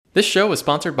This show is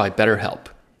sponsored by BetterHelp.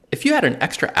 If you had an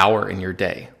extra hour in your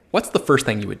day, what's the first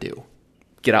thing you would do?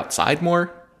 Get outside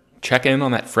more? Check in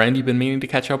on that friend you've been meaning to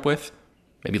catch up with?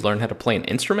 Maybe learn how to play an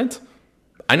instrument?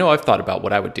 I know I've thought about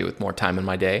what I would do with more time in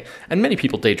my day, and many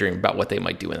people daydream about what they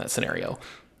might do in that scenario.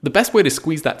 The best way to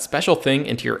squeeze that special thing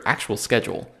into your actual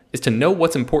schedule is to know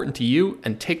what's important to you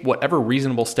and take whatever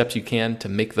reasonable steps you can to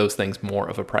make those things more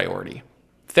of a priority.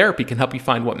 Therapy can help you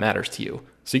find what matters to you,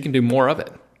 so you can do more of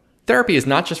it. Therapy is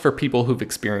not just for people who've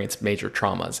experienced major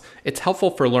traumas. It's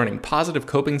helpful for learning positive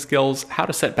coping skills, how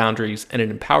to set boundaries, and it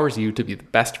empowers you to be the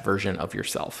best version of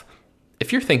yourself.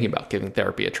 If you're thinking about giving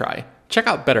therapy a try, check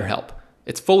out BetterHelp.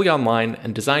 It's fully online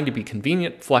and designed to be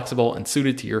convenient, flexible, and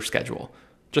suited to your schedule.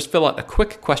 Just fill out a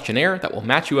quick questionnaire that will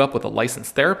match you up with a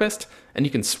licensed therapist, and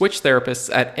you can switch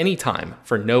therapists at any time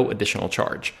for no additional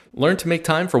charge. Learn to make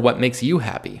time for what makes you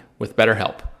happy with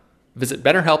BetterHelp. Visit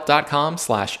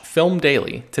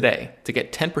betterhelp.com/filmdaily today to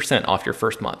get 10% off your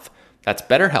first month. That's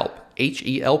BetterHelp,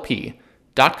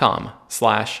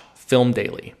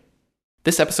 HELP.com/filmdaily.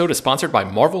 This episode is sponsored by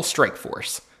Marvel Strike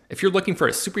Force. If you're looking for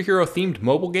a superhero-themed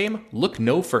mobile game, look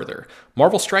no further.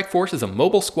 Marvel Strike Force is a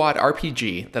mobile squad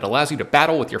RPG that allows you to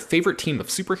battle with your favorite team of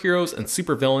superheroes and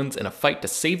supervillains in a fight to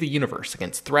save the universe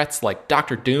against threats like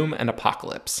Doctor Doom and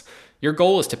Apocalypse. Your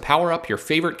goal is to power up your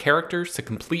favorite characters to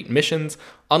complete missions,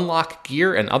 unlock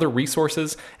gear and other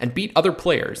resources, and beat other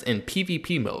players in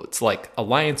PvP modes like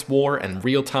Alliance War and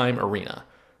Real-Time Arena.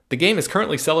 The game is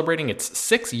currently celebrating its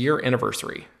 6-year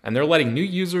anniversary, and they're letting new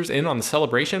users in on the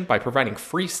celebration by providing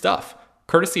free stuff,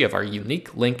 courtesy of our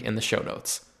unique link in the show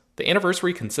notes. The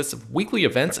anniversary consists of weekly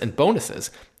events and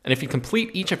bonuses, and if you complete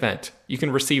each event, you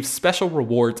can receive special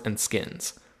rewards and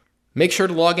skins. Make sure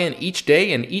to log in each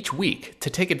day and each week to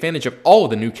take advantage of all of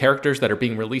the new characters that are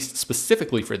being released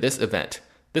specifically for this event.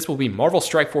 This will be Marvel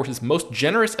Strike Force's most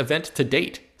generous event to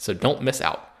date, so don't miss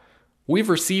out. We've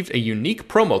received a unique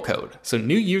promo code, so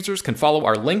new users can follow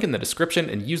our link in the description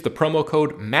and use the promo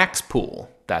code MAXPOOL.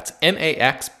 That's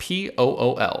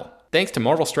MAXPOOL. Thanks to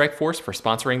Marvel Strike Force for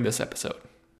sponsoring this episode.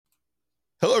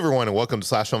 Hello, everyone, and welcome to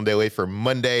Slash Film Daily for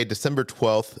Monday, December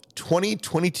 12th,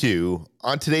 2022.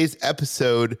 On today's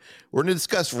episode, we're going to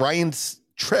discuss Ryan's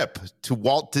trip to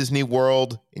Walt Disney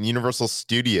World and Universal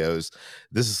Studios.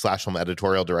 This is Slash Film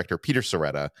editorial director Peter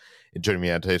Soretta. And joining me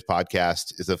on today's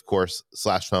podcast is, of course,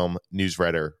 Slash Film news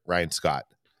writer Ryan Scott.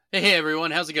 Hey,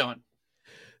 everyone. How's it going?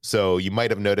 So you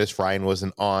might have noticed Ryan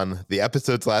wasn't on the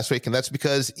episodes last week, and that's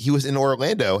because he was in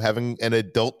Orlando having an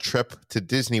adult trip to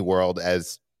Disney World,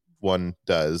 as one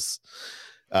does.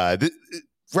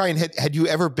 Ryan, had you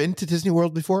ever been to Disney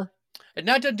World before? I'd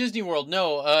not done Disney World,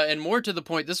 no. And more to the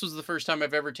point, this was the first time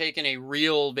I've ever taken a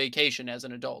real vacation as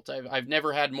an adult. I've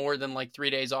never had more than like 3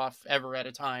 days off ever at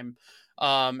a time.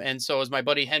 And so it was my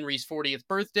buddy Henry's 40th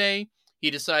birthday.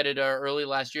 He decided early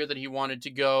last year that he wanted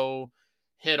to go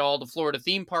hit all the Florida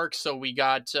theme parks. So we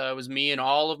got, it was me and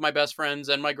all of my best friends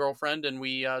and my girlfriend. And so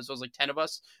it was like 10 of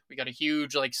us. We got a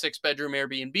huge like 6-bedroom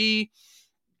Airbnb.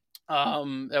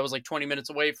 That was like 20 minutes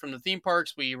away from the theme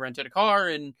parks. We rented a car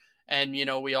and you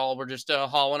know, we all were just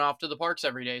hauling off to the parks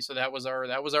every day. So that was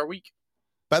our week.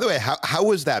 By the way, how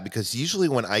was that? Because usually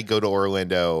when I go to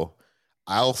Orlando,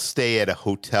 I'll stay at a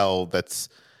hotel that's,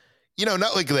 you know,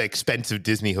 not like the expensive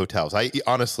Disney hotels. I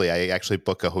actually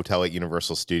book a hotel at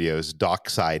Universal Studios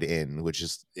Dockside Inn, which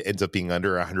ends up being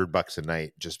under $100 a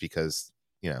night, just because,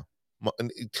 you know,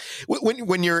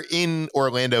 when you're in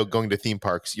Orlando going to theme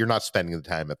parks, you're not spending the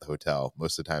time at the hotel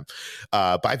most of the time.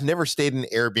 But I've never stayed in an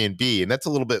Airbnb, and that's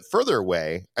a little bit further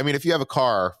away. I mean, if you have a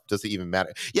car, does it even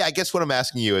matter? Yeah, I guess what I'm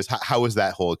asking you is how was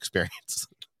that whole experience?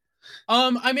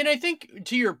 I mean, I think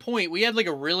to your point, we had like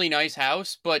a really nice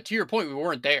house, but to your point, we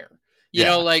weren't there. You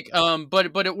know, like,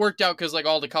 but it worked out because like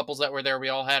all the couples that were there, we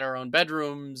all had our own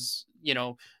bedrooms, you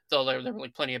know, so there were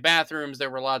like plenty of bathrooms. There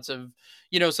were lots of,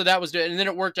 you know, so that was, and then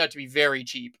it worked out to be very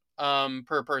cheap,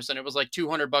 per person. It was like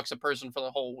 $200 a person for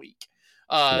the whole week.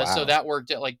 Wow. So that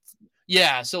worked out like,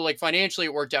 yeah. So like financially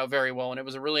it worked out very well and it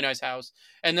was a really nice house.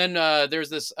 And then, there's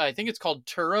this, I think it's called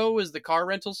Turo is the car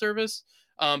rental service.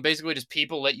 Basically just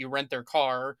people let you rent their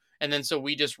car. And then, so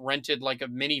we just rented like a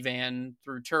minivan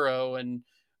through Turo and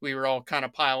we were all kind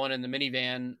of piling in the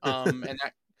minivan.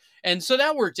 And so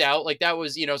that worked out. Like that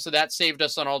was, you know, so that saved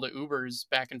us on all the Ubers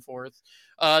back and forth.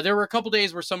 There were a couple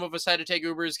days where some of us had to take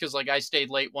Ubers because like I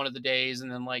stayed late one of the days.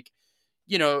 And then like,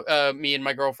 you know, me and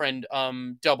my girlfriend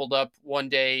doubled up one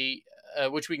day,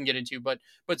 which we can get into. But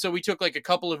so we took like a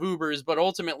couple of Ubers, but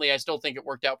ultimately I still think it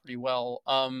worked out pretty well.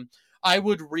 I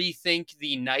would rethink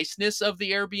the niceness of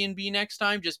the Airbnb next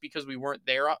time just because we weren't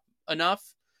there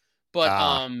enough.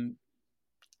 But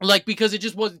Like, because it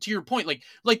just wasn't, to your point,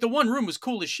 like the one room was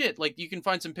cool as shit. Like, you can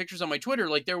find some pictures on my Twitter.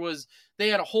 Like, they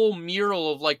had a whole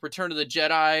mural of like Return of the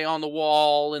Jedi on the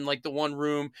wall, and like the one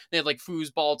room they had like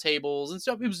foosball tables and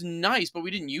stuff. It was nice, but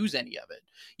we didn't use any of it,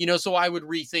 you know. So I would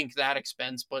rethink that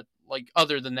expense. But like,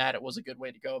 other than that, it was a good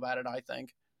way to go about it, I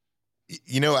think.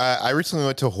 You know, I recently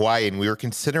went to Hawaii and we were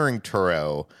considering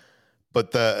Turo,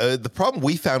 but the problem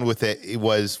we found with it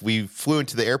was we flew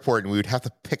into the airport and we would have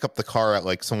to pick up the car at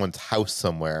like someone's house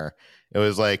somewhere. It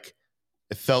was like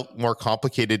it felt more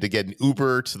complicated to get an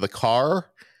Uber to the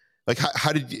car. Like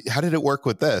how did it work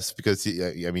with this? Because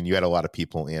I mean, you had a lot of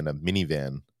people in a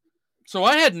minivan. So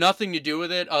I had nothing to do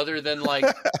with it other than like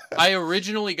I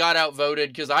originally got outvoted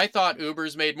because I thought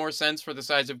Ubers made more sense for the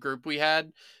size of group we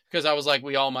had, because I was like,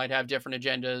 we all might have different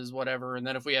agendas, whatever. And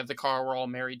then if we have the car, we're all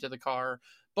married to the car.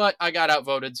 But I got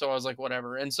outvoted, so I was like,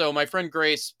 whatever. And so my friend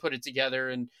Grace put it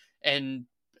together, and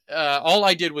all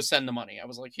I did was send the money. I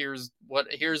was like, here's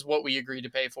what we agreed to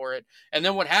pay for it. And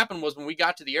then what happened was when we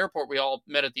got to the airport, we all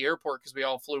met at the airport because we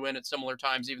all flew in at similar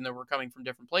times, even though we're coming from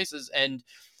different places. And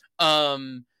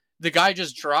the guy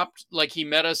just dropped, like, he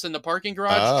met us in the parking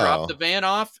garage, dropped the van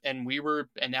off, and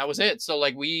that was it. So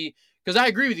like because I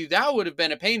agree with you, that would have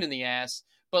been a pain in the ass.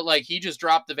 But like, he just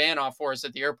dropped the van off for us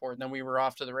at the airport, and then we were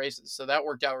off to the races. So that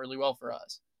worked out really well for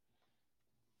us.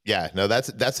 Yeah, no,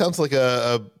 that sounds like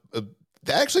that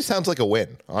actually sounds like a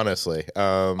win, honestly.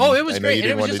 It was great.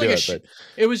 And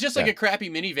it was just like yeah. a crappy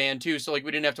minivan too. So like,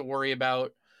 we didn't have to worry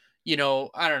about, you know,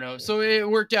 I don't know. So it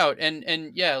worked out.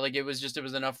 And yeah, like it was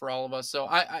enough for all of us. So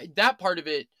I that part of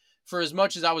it, for as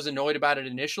much as I was annoyed about it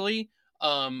initially,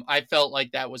 I felt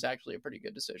like that was actually a pretty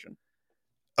good decision.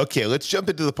 Okay, let's jump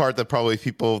into the part that probably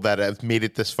people that have made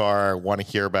it this far want to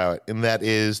hear about, and that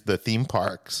is the theme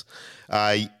parks.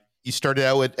 You started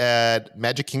out at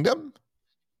Magic Kingdom?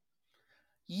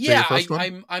 Yeah,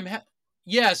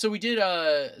 yeah, so we did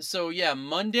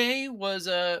Monday was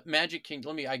Magic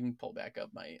Kingdom. I can pull back up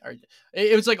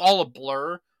it was like all a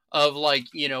blur of like,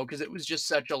 you know, because it was just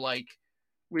such a like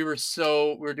we were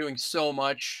doing so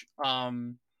much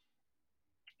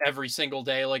every single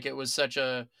day. Like it was such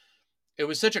a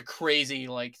crazy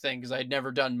like thing because I'd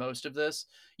never done most of this.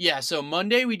 Yeah, so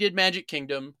Monday we did Magic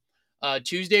Kingdom.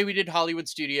 Tuesday we did Hollywood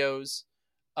Studios.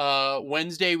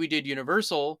 Wednesday we did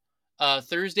Universal.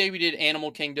 Thursday we did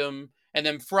Animal Kingdom. And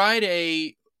then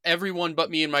Friday, everyone but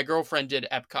me and my girlfriend did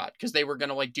Epcot because they were going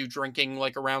to like do drinking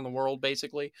like around the world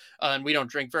basically. And we don't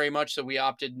drink very much, so we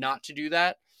opted not to do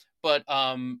that. But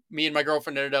me and my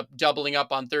girlfriend ended up doubling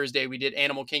up on Thursday. We did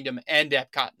Animal Kingdom and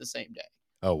Epcot the same day.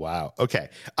 Oh, wow. Okay.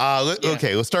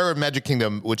 Okay, let's start with Magic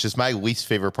Kingdom, which is my least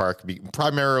favorite park.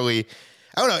 Primarily,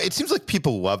 I don't know. It seems like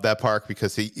people love that park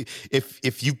because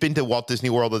if you've been to Walt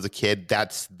Disney World as a kid,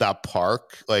 that's the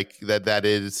park. Like that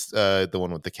is the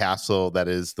one with the castle. That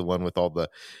is the one with all the,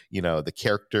 you know, the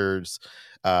characters.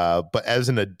 But as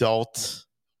an adult,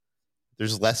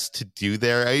 there's less to do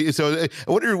there. So I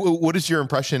wonder, what is your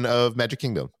impression of Magic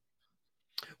Kingdom?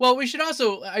 Well, we should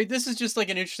also, this is just like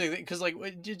an interesting thing, because like,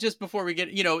 just before we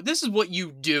get, you know, this is what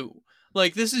you do.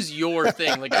 Like, this is your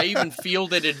thing. Like, I even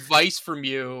fielded advice from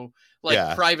you,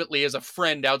 like privately as a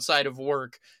friend outside of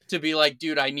work, to be like,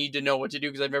 dude, I need to know what to do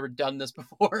because I've never done this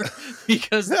before.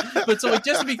 But so like,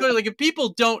 just to be clear, like if people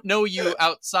don't know you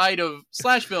outside of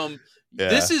Slash Film,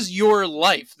 this is your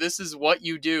life. This is what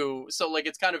you do. So like,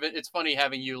 it's funny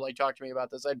having you like talk to me about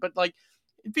this. But like,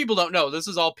 people don't know, this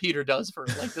is all Peter does for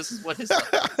like, this is what his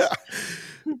life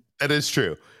is. That is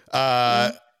true.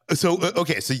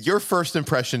 So your first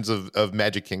impressions of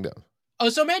Magic Kingdom. Oh,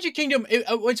 so Magic Kingdom,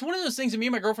 it's one of those things, and me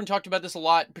and my girlfriend talked about this a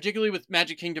lot, particularly with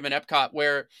Magic Kingdom and Epcot,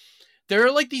 where there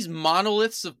are like these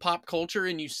monoliths of pop culture,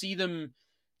 and you see them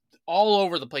all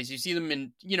over the place. You see them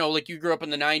in, you know, like you grew up in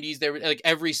the 90s, there like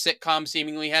every sitcom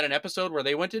seemingly had an episode where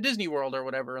they went to Disney World or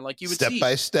whatever, and like you would Step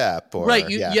by Step, or right,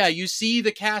 you see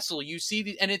the castle, you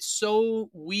see and it's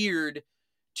so weird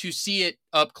to see it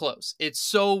up close. It's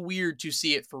so weird to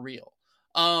see it for real.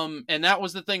 And that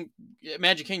was the thing,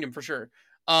 Magic Kingdom for sure.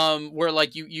 Where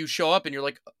like you show up and you're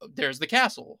like, there's the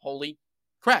castle. Holy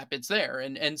crap, it's there.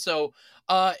 And so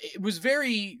it was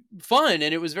very fun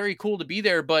and it was very cool to be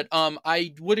there. But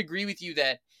I would agree with you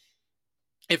that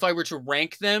if I were to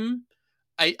rank them,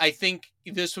 I think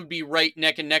this would be right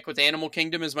neck and neck with Animal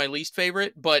Kingdom as my least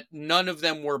favorite, but none of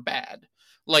them were bad.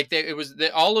 Like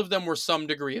all of them were some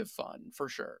degree of fun for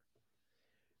sure.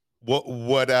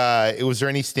 Was there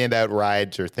any standout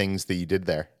rides or things that you did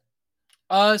there?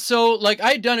 So like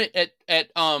I had done it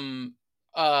at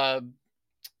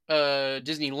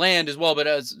Disneyland as well, but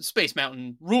as Space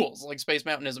Mountain rules. Like Space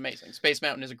Mountain is amazing. Space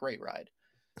Mountain is a great ride.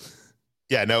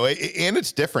 Yeah, no, and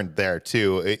it's different there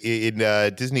too. In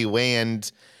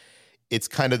Disneyland, it's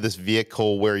kind of this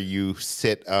vehicle where you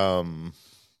sit side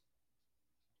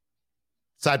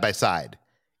by side.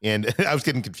 And I was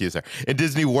getting confused there. In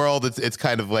Disney World, it's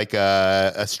kind of like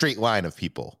a straight line of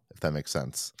people, if that makes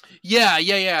sense.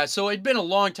 Yeah. So it'd been a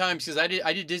long time because I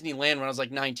did Disneyland when I was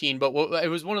like 19, but it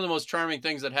was one of the most charming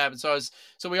things that happened. So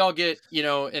we all get,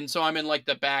 and so I'm in like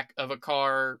the back of a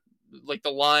car, like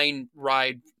the line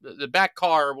ride, the back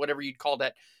car, whatever you'd call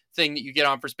that thing that you get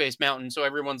on for Space Mountain. So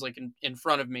everyone's like in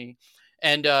front of me,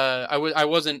 and I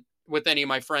wasn't with any of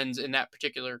my friends in that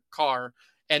particular car.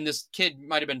 And this kid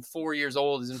might have been 4 years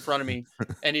old is in front of me.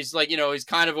 And he's like, he's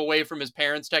kind of away from his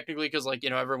parents technically because like,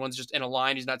 everyone's just in a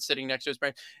line. He's not sitting next to his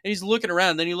parents. And he's looking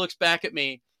around. Then he looks back at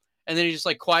me. And then he's just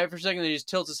like quiet for a second. And then he just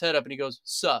tilts his head up and he goes,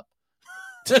 "Sup."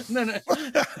 and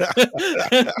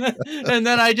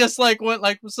then I just like went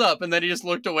like, "What's up?" And then he just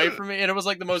looked away from me. And it was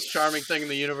like the most charming thing in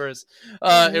the universe.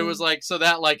 It was like, so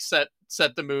that like set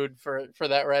the mood for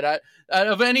that ride.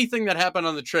 Of anything that happened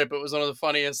on the trip, it was one of the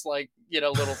funniest, like,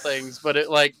 little things, but it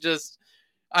like just,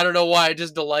 I don't know why, it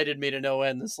just delighted me to no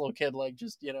end. This little kid, like,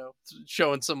 just,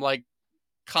 showing some like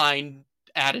kind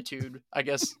attitude, I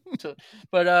guess.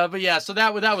 But yeah, so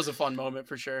that was a fun moment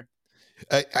for sure.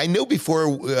 I know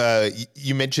before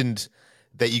you mentioned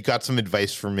that you got some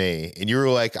advice from me and you were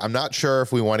like, I'm not sure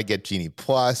if we want to get Genie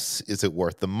Plus. Is it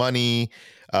worth the money?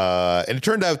 And it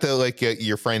turned out that like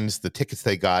your friends, the tickets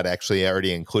they got actually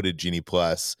already included Genie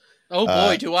Plus. Oh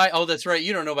boy, do I? Oh, that's right.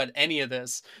 You don't know about any of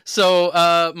this. So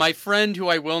my friend, who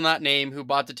I will not name, who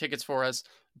bought the tickets for us,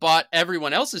 bought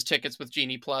everyone else's tickets with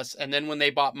Genie Plus, and then when they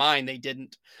bought mine, they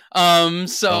didn't.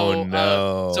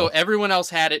 So everyone else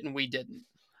had it and we didn't.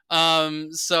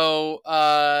 And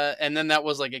then that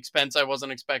was like expense I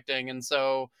wasn't expecting. And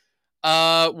so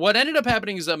what ended up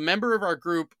happening is a member of our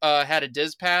group had a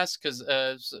Diz Pass because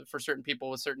for certain people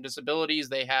with certain disabilities,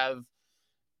 they're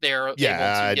able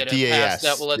to get a pass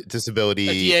that will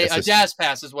disability a DAS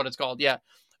pass is what it's called. Yeah.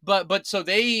 But so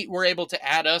they were able to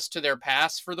add us to their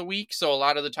pass for the week. So a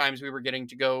lot of the times we were getting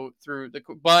to go through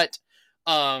but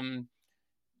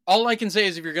all I can say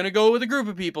is if you're going to go with a group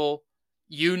of people,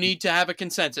 you need to have a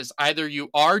consensus. Either you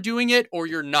are doing it or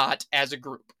you're not as a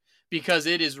group, because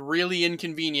it is really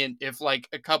inconvenient if like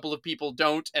a couple of people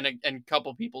don't and a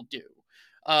couple people do.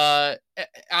 I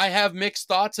have mixed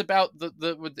thoughts about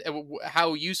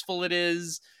how useful it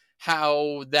is,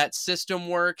 how that system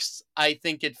works. I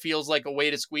think it feels like a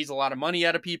way to squeeze a lot of money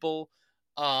out of people.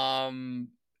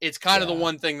 It's kind of the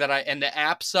one thing and the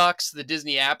app sucks. The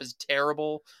Disney app is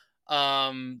terrible.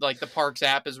 Like the Parks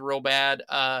app is real bad.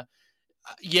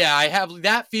 Yeah, I have,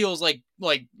 that feels like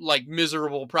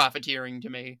miserable profiteering to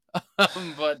me.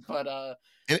 but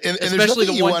especially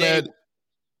the one day.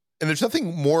 And there's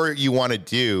nothing more you want to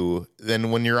do than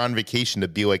when you're on vacation to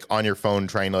be like on your phone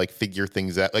trying to like figure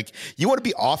things out. Like you want to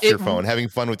be off your phone, having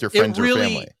fun with your friends or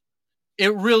family.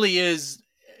 It really is.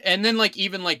 And then like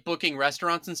even like booking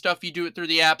restaurants and stuff, you do it through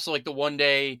the app. So like the one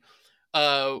day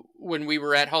when we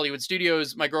were at Hollywood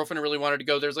Studios, my girlfriend really wanted to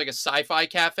go. There's like a sci-fi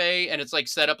cafe and it's like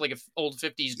set up like an old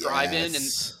 50s drive-in,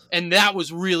 and that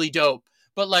was really dope.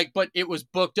 But it was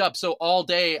booked up. So all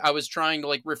day I was trying to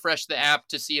like refresh the app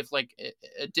to see if like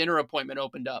a dinner appointment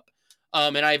opened up.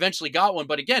 And I eventually got one.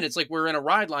 But again, it's like we're in a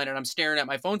ride line and I'm staring at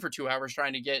my phone for 2 hours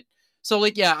trying to get. So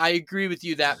like, yeah, I agree with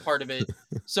you, that part of it.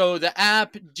 So the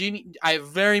app, Genie, I have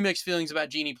very mixed feelings about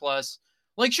Genie Plus.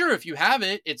 Like, sure, if you have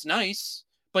it, it's nice.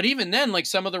 But even then, like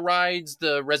some of the rides,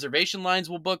 the reservation lines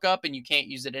will book up and you can't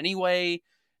use it anyway.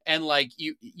 And like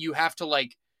you have to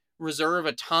like reserve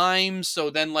a time.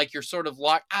 So then like you're sort of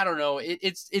locked. I don't know.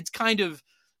 It's kind of,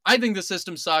 I think the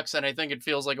system sucks. And I think it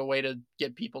feels like a way to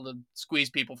get people to squeeze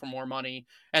people for more money.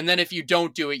 And then if you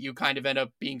don't do it, you kind of end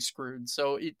up being screwed.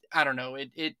 So I don't know.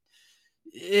 I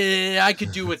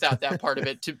could do without that part of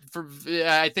it.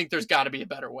 I think there's got to be a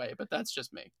better way, but that's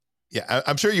just me. Yeah,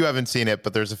 I'm sure you haven't seen it,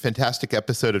 but there's a fantastic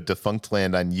episode of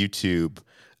Defunctland on YouTube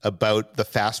about the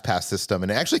Fast Pass system,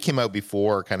 and it actually came out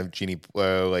before kind of Genie,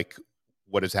 like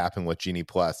what has happened with Genie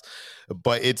Plus.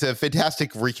 But it's a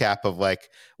fantastic recap of like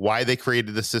why they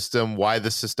created the system, why the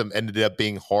system ended up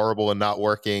being horrible and not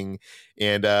working,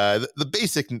 and the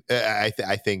basic,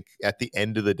 I think, at the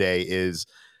end of the day is,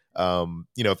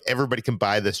 if everybody can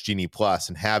buy this Genie Plus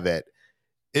and have it,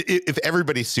 if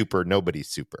everybody's super, nobody's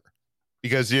super.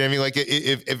 Because, you know what I mean? Like,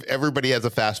 if everybody has a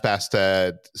Fast Pass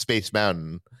to Space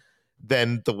Mountain,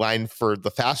 then the line for the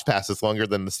Fast Pass is longer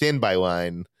than the standby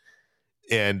line.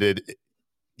 And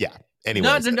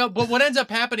Anyways, No, but what ends up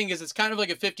happening is it's kind of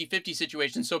like a 50-50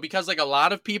 situation. So because like a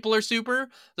lot of people are super,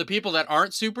 the people that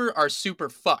aren't super are super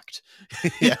fucked.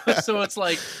 yeah, So it's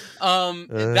like,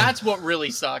 that's what really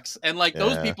sucks. And like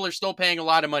those yeah. people are still paying a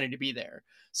lot of money to be there.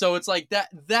 So it's like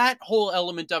that whole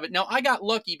element of it. Now I got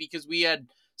lucky because we had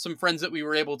some friends that we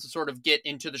were able to sort of get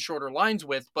into the shorter lines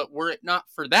with, but were it not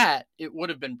for that, it would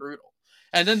have been brutal.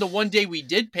 And then the one day we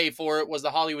did pay for it was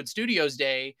the Hollywood Studios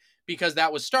Day because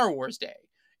that was Star Wars Day.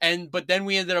 But then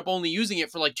we ended up only using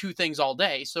it for like 2 things all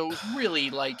day. So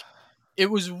it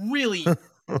was really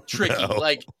tricky. No.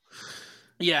 Like,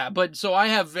 yeah, but so I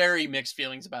have very mixed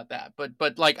feelings about that.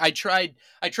 But like I tried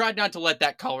not to let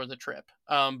that color the trip.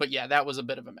 But yeah, that was a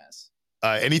bit of a mess.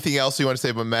 Anything else you want to say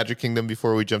about Magic Kingdom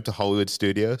before we jump to Hollywood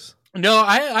Studios? No,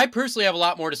 I personally have a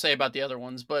lot more to say about the other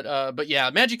ones, but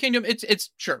yeah, Magic Kingdom, it's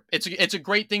sure it's a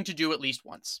great thing to do at least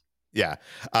once. Yeah.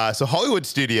 So Hollywood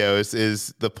Studios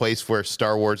is the place where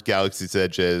Star Wars Galaxy's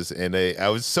Edge is, and I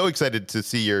was so excited to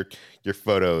see your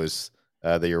photos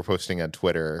that you were posting on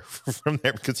Twitter from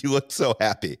there because you looked so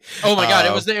happy. Oh my god,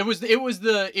 it was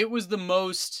the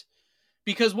most,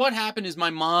 because what happened is my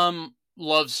mom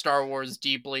loves Star Wars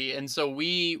deeply, and so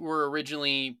we were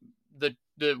originally the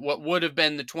what would have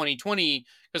been the 2020,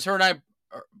 because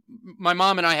my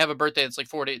mom and I have a birthday that's like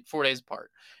 4 days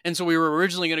apart. And so we were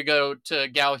originally going to go to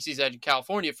Galaxy's Edge in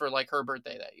California for like her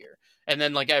birthday that year. And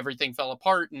then like everything fell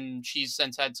apart and she's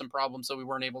since had some problems. So we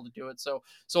weren't able to do it. So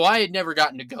I had never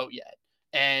gotten to go yet.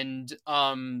 And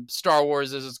Star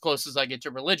Wars is as close as I get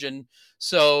to religion.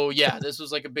 So yeah, this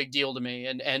was like a big deal to me.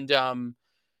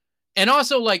 And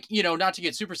also, like, you know, not to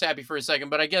get super sappy for a second,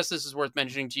 but I guess this is worth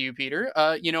mentioning to you, Peter.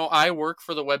 You know, I work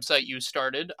for the website you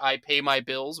started. I pay my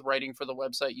bills writing for the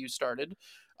website you started.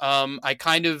 I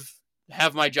kind of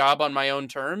have my job on my own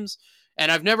terms.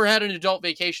 And I've never had an adult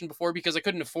vacation before because I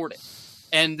couldn't afford it.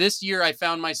 And this year I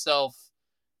found myself,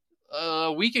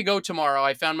 a week ago tomorrow,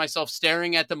 I found myself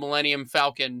staring at the Millennium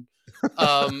Falcon.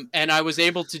 And I was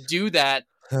able to do that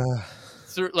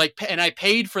through and I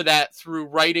paid for that through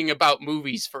writing about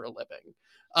movies for a living.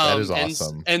 That is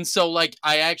awesome. And so like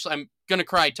I'm gonna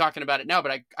cry talking about it now,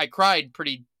 but I cried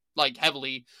pretty like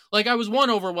heavily. Like I was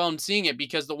overwhelmed seeing it,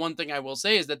 because the one thing I will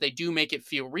say is that they do make it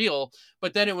feel real,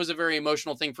 but then it was a very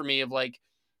emotional thing for me of like,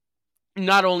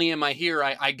 not only am I here,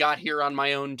 I got here on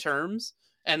my own terms,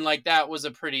 and like that was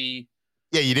a pretty.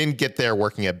 Yeah, you didn't get there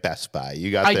working at Best Buy.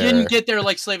 I didn't get there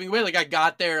like slaving away. Like I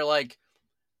got there like,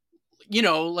 you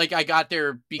know, like I got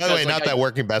there because. By the way, not that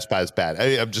working Best Buy is bad.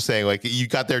 I'm just saying, like, you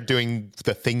got there doing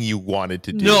the thing you wanted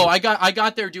to do. No, I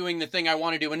got there doing the thing I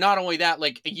want to do, and not only that.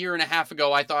 Like a year and a half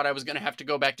ago, I thought I was going to have to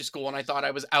go back to school, and I thought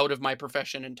I was out of my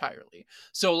profession entirely.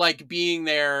 So, like being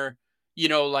there, you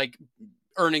know, like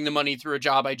earning the money through a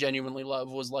job I genuinely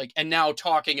love was like, and now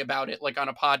talking about it like on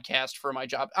a podcast for my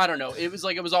job. I don't know. It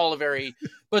was all a very.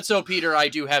 But so, Peter, I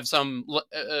do have some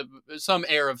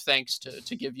air of thanks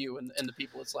to give you and the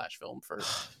people at Slash Film for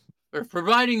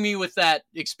providing me with that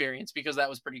experience, because that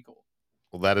was pretty cool.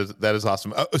 Well, that is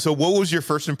awesome. So what was your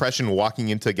first impression walking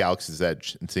into Galaxy's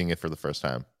Edge and seeing it for the first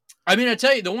time? I mean, I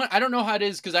tell you, the one, I don't know how it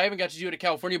is because I haven't got to do it at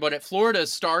California, but at Florida,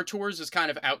 Star Tours is kind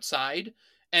of outside,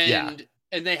 and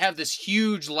they have this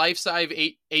huge life-size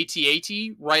AT-AT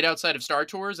right outside of Star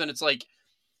Tours, and it's like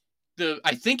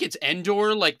I think it's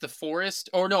Endor, like the forest,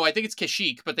 or no, I think it's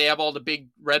Kashyyyk, but they have all the big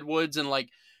redwoods, and like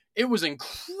it was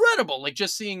incredible, like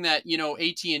just seeing that, you know,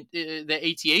 the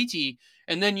AT-AT,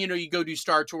 and then, you know, you go do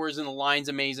Star Tours and the line's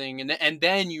amazing, and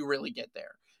then you really get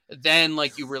there. Then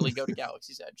like you really go to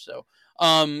Galaxy's Edge. So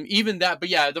even that, but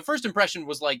yeah, the first impression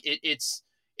was like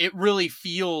it really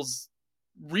feels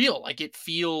real, like it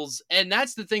feels, and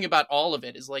that's the thing about all of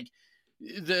it is like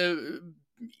the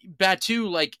Batuu,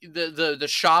 like the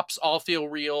shops all feel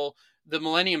real. The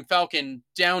Millennium Falcon,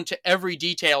 down to every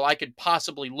detail I could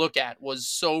possibly look at, was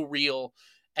so real.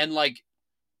 And like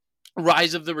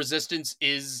Rise of the Resistance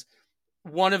is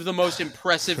one of the most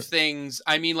impressive things.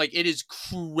 I mean, like it is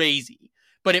crazy,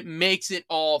 but it makes it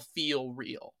all feel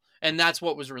real. And that's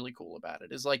what was really cool about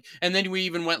it, is like, and then we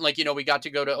even went like, you know, we got to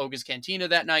go to Oga's Cantina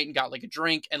that night and got like a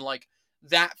drink, and like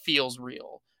that feels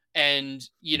real. And,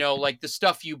 you know, like the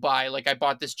stuff you buy, like I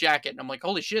bought this jacket and I'm like,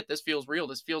 holy shit, this feels real.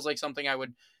 This feels like something I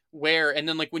would wear. And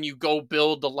then like when you go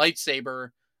build the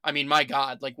lightsaber, I mean, my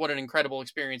God, like what an incredible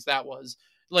experience that was.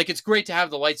 Like, it's great to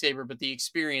have the lightsaber, but the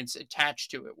experience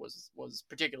attached to it was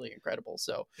particularly incredible.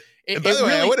 So, by the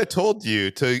way, I would have told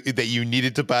you that you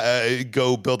needed to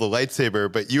go build a lightsaber,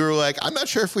 but you were like, I'm not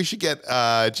sure if we should get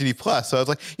Genie Plus. So I was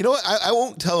like, you know what? I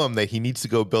won't tell him that he needs to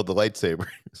go build the lightsaber.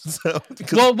 So,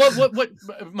 well, what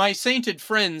my sainted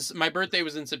friends, my birthday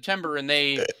was in September, and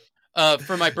they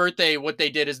For my birthday, what they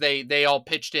did is they all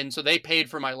pitched in, so they paid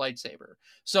for my lightsaber.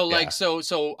 So like Yeah.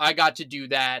 so I got to do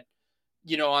that,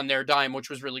 on their dime, which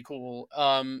was really cool.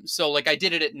 So like I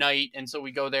did it at night, and so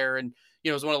we go there, and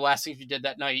it was one of the last things we did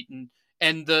that night,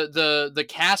 and the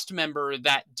cast member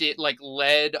that did like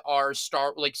led our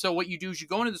star, like, so what you do is you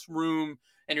go into this room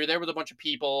and you're there with a bunch of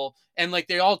people, and like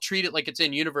they all treat it like it's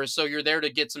in universe, so you're there to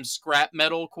get some scrap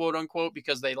metal, quote unquote,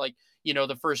 because they like,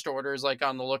 the First Order is like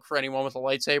on the look for anyone with a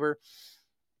lightsaber.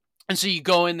 And so you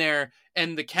go in there,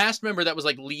 and the cast member that was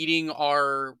like leading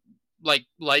our like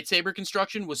lightsaber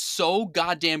construction was so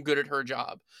goddamn good at her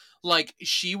job. Like,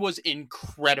 she was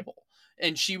incredible.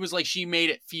 And she made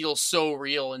it feel so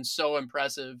real and so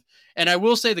impressive. And I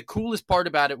will say the coolest part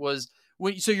about it was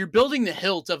so you're building the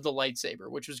hilt of the lightsaber,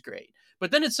 which was great.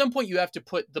 But then at some point you have to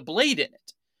put the blade in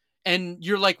it. And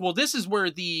you're like, well, this is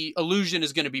where the illusion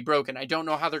is going to be broken. I don't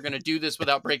know how they're going to do this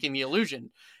without breaking the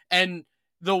illusion. And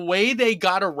the way they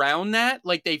got around that,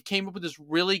 like, they came up with this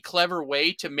really clever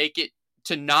way to make it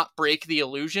to not break the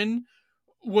illusion,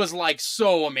 was like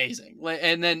so amazing.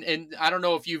 And I don't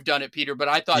know if you've done it, Peter, but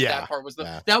I thought that part was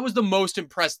that was the most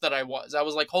impressed that I was. I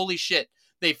was like, holy shit,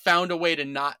 they found a way to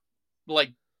not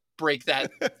like break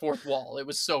that fourth wall. It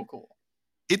was so cool.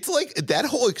 It's like that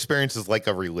whole experience is like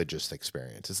a religious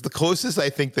experience. It's the closest I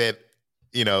think that,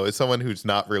 as someone who's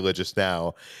not religious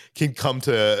now can come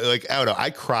to, like, I don't know. I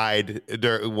cried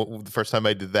the first time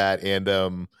I did that.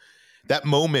 And that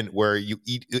moment where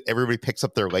everybody picks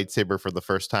up their lightsaber for the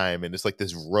first time, and it's like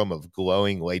this room of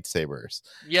glowing lightsabers.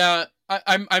 Yeah,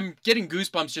 I'm getting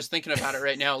goosebumps just thinking about it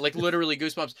right now, like literally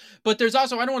goosebumps. But there's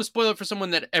also, I don't want to spoil it for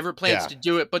someone that ever plans to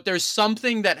do it, but there's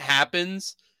something that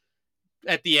happens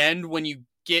at the end when you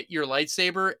get your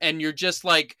lightsaber, and you're just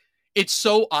like, it's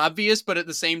so obvious, but at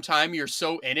the same time you're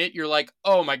so in it, you're like,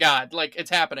 oh my god, like it's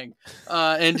happening.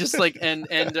 And just like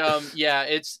yeah,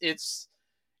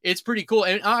 it's pretty cool.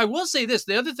 And I will say this,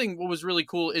 the other thing what was really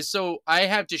cool is, so I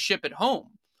have to ship it home,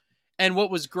 and what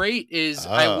was great is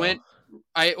I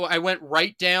went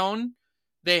right down.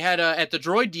 They had at the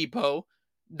Droid Depot,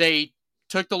 they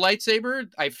took the lightsaber.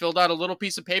 I filled out a little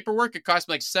piece of paperwork. It cost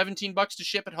me like $17 to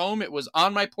ship it home. It was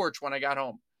on my porch when I got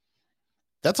home.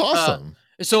 That's awesome.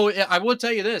 So I will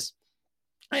tell you this.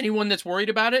 Anyone that's worried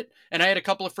about it, and I had a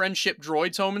couple of friends ship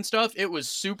droids home and stuff, it was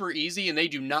super easy, and they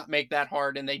do not make that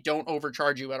hard, and they don't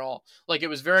overcharge you at all. Like, it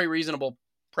was very reasonable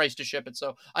price to ship it.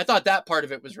 So I thought that part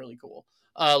of it was really cool.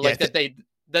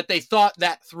 That they thought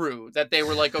that through, that they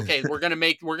were like, okay, we're going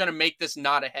to make this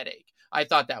not a headache. I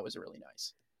thought that was really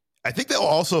nice. I think they'll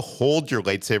also hold your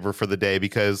lightsaber for the day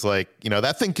because, like,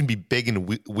 that thing can be big and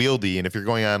wieldy. And if you're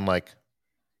going on, like,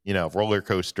 roller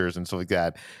coasters and stuff like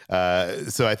that.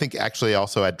 So I think actually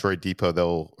also at Droid Depot,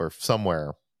 they'll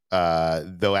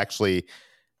actually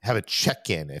have a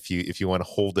check-in if you want to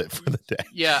hold it for the day.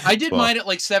 Yeah, I did mine at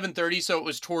like 7:30, so it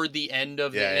was toward the end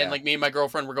of it. And like me and my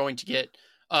girlfriend were going to get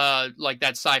like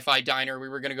that sci-fi diner. We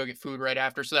were going to go get food right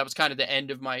after. So that was kind of the end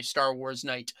of my Star Wars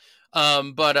night.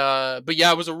 But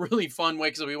yeah, it was a really fun way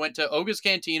because we went to Oga's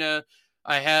Cantina.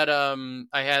 I had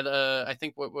I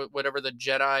think whatever the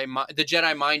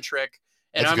Jedi mind trick,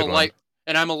 and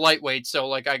I'm a lightweight, so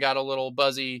like I got a little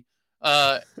buzzy.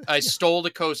 I stole the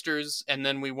coasters, and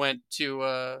then we went to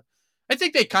I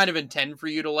think they kind of intend for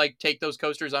you to like take those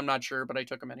coasters. I'm not sure, but I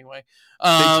took them anyway. They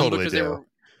totally do.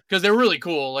 Because they were really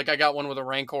cool. Like I got one with a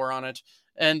Rancor on it,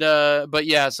 and but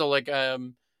yeah, so like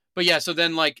But yeah, so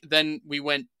then I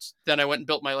went and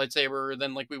built my lightsaber.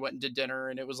 Then like we went and did dinner,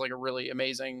 and it was like a really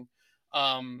amazing.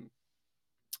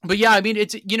 But yeah, I mean,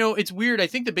 it's weird. I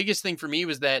think the biggest thing for me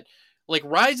was that like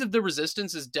Rise of the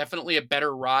Resistance is definitely a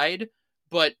better ride,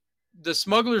 but the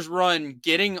Smuggler's Run,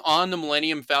 getting on the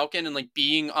Millennium Falcon and like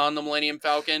being on the Millennium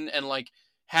Falcon and like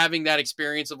having that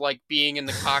experience of like being in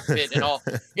the cockpit and all,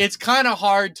 it's kind of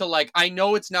hard to like, I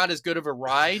know it's not as good of a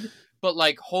ride, but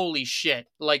like, holy shit,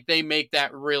 like they make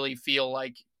that really feel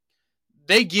like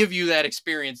they give you that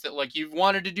experience that like you've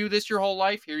wanted to do this your whole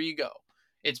life. Here you go.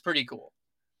 It's pretty cool.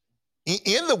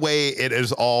 In the way it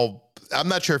is all, I'm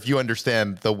not sure if you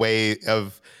understand the way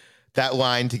of that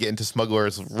line to get into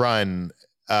Smuggler's Run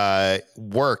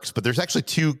works, but there's actually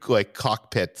two like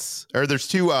cockpits, or there's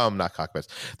two not cockpits.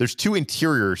 There's two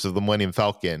interiors of the Millennium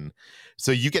Falcon.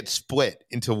 So you get split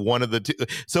into one of the two.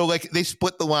 So like they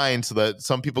split the line so that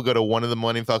some people go to one of the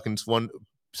Millennium Falcons,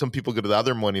 some people go to the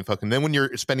other Millennium Falcon. Then when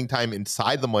you're spending time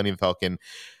inside the Millennium Falcon,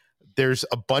 there's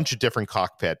a bunch of different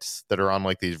cockpits that are on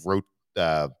like these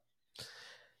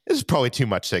this is probably too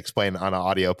much to explain on an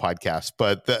audio podcast,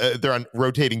 but they're on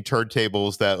rotating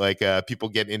turntables that like people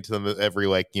get into them every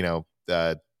like 10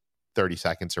 30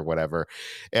 seconds or whatever.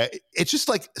 It's just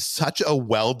like such a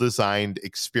well-designed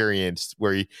experience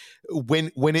where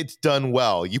when it's done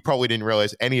well, you probably didn't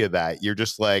realize any of that. You're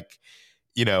just like,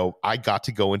 I got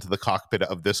to go into the cockpit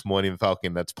of this Millennium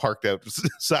Falcon that's parked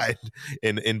outside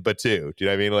in Batuu. Do you know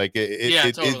what I mean? Like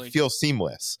totally. it feels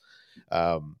seamless.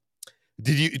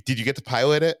 Did you get to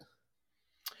pilot it?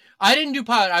 I didn't do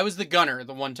pilot. I was the gunner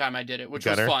the one time I did it, which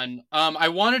was fun. I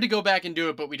wanted to go back and do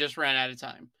it, but we just ran out of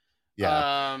time.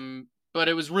 Yeah. But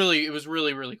it was really,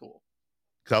 really cool.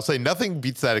 Because I'll say nothing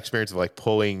beats that experience of like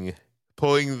pulling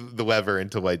the lever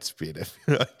into light speed,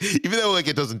 even though like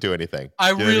it doesn't do anything. I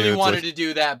really wanted to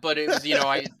do that, but it was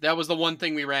that was the one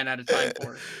thing we ran out of time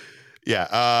for.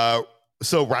 Yeah.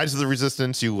 So Rise of the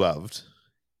Resistance you loved.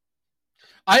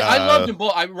 I loved them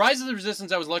both. Rise of the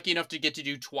Resistance I was lucky enough to get to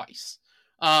do twice.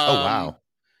 Oh wow.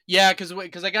 Yeah,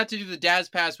 because I got to do the DAS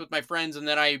Pass with my friends, and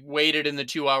then I waited in the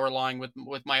 2-hour line with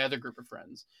my other group of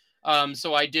friends.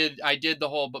 So I did the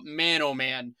whole, but man, oh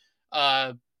man,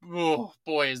 oh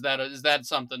boy, is that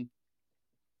something?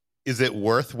 Is it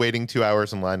worth waiting 2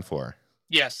 hours in line for?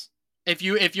 Yes. If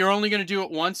you're only going to do it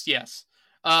once, yes.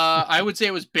 I would say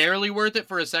it was barely worth it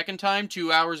for a second time.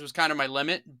 2 hours was kind of my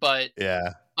limit, but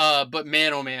yeah. But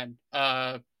man, oh man,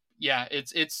 yeah,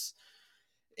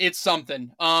 it's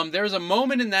something. There's a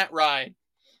moment in that ride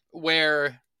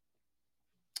where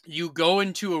you go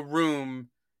into a room,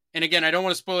 and again, I don't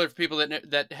want to spoil it for people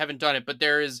that haven't done it, but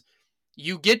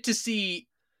you get to see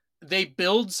they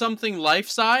build something life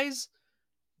size,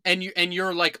 and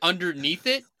you're like underneath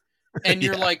it, and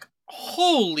you're like,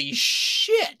 holy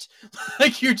shit!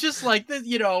 Like you're just like this,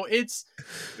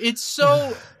 it's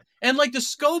so. And like the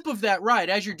scope of that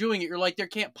ride, as you're doing it, you're like, there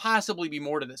can't possibly be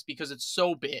more to this because it's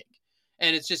so big.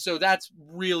 And it's just, so that's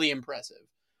really impressive.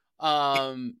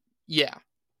 Yeah.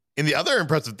 And the other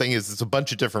impressive thing is it's a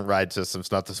bunch of different ride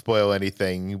systems, not to spoil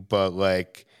anything, but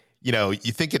like, you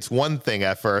think it's one thing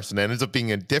at first and it ends up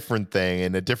being a different thing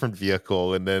in a different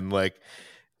vehicle. And then like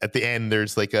at the end,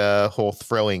 there's like a whole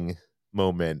thrilling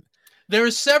moment. There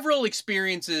are several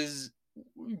experiences,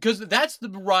 because that's the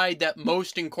ride that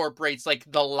most incorporates like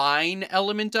the line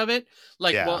element of it.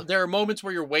 Like, well, there are moments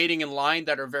where you're waiting in line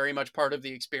that are very much part of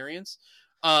the experience.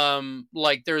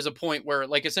 Like there's a point where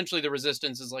like essentially the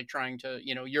Resistance is like trying to,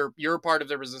 you're part of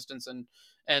the Resistance,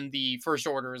 and the First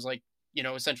Order is like,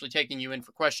 essentially taking you in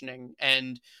for questioning.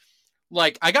 And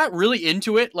like I got really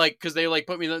into it, like because they like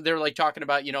put me, they were like talking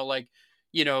about,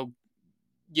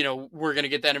 we're going to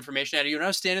get that information out of you. And I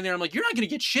was standing there, I'm like, you're not going to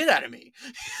get shit out of me.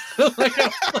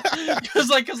 Cause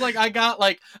I got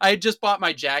like, I had just bought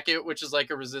my jacket, which is like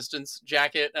a Resistance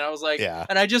jacket. And I was like,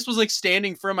 and I just was like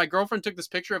standing firm. My girlfriend took this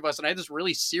picture of us and I had this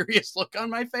really serious look on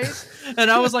my face. And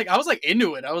I was like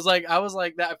into it. I was like,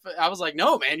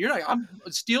 no, man, you're not, I'm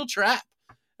a steel trap.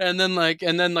 And then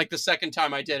the second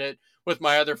time I did it with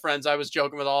my other friends, I was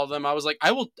joking with all of them. I was like,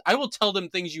 I will tell them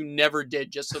things you never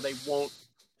did just so they won't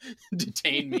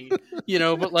detain me,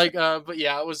 but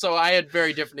yeah, it was, so I had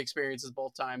very different experiences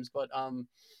both times. But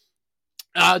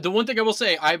the one thing I will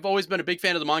say, I've always been a big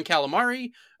fan of the Mon Calamari.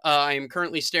 I am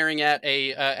currently staring at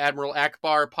a Admiral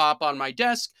Akbar pop on my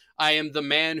desk. I am the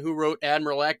man who wrote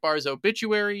Admiral Akbar's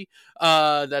obituary.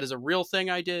 That is a real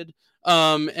thing I did.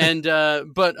 Their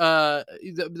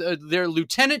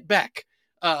Lieutenant Beck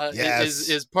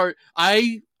is part.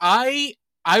 I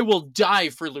will die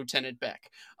for Lieutenant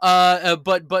Beck.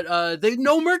 But they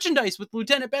no merchandise with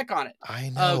Lieutenant Beck on it. I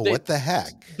know, what the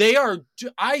heck? I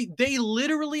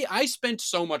spent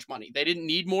so much money. They didn't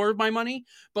need more of my money,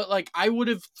 but like I would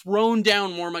have thrown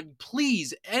down more money.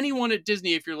 Please, anyone at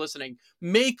Disney, if you're listening,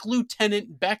 make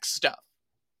Lieutenant Beck stuff.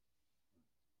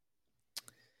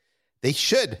 They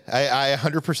should. I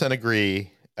 100%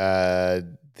 agree.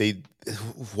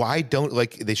 Why don't,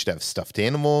 like, they should have stuffed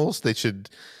animals. They should.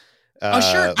 A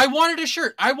shirt. I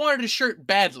wanted a shirt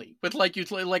badly, but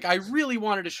I really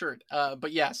wanted a shirt.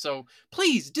 But yeah, so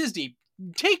please, Disney,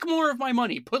 take more of my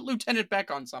money. Put Lieutenant Beck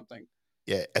on something.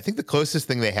 Yeah, I think the closest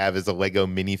thing they have is a Lego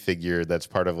minifigure that's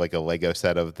part of like a Lego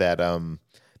set of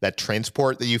that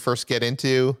transport that you first get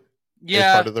into. Yeah,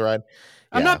 as part of the ride.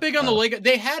 I'm not big on the Lego.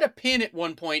 They had a pin at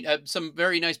one point. Some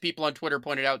very nice people on Twitter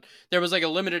pointed out there was like a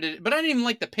limited, but I didn't even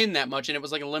like the pin that much, and it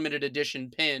was like a limited edition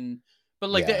pin. But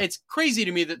like it's crazy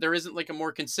to me that there isn't like a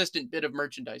more consistent bit of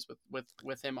merchandise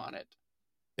with him on it.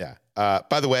 Yeah.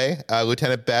 By the way,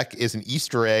 Lieutenant Beck is an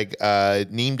Easter egg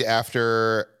named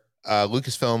after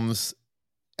Lucasfilm's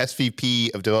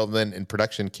SVP of Development and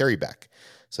Production, Carrie Beck.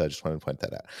 So I just wanted to point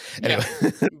that out. Anyway.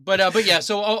 Yeah. But yeah.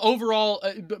 So overall,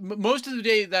 most of the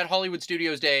day, that Hollywood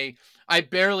Studios day, I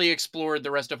barely explored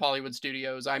the rest of Hollywood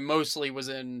Studios. I mostly was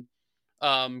in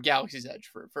Galaxy's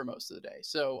Edge for most of the day.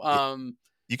 So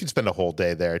you can spend a whole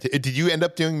day there. Did you end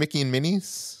up doing Mickey and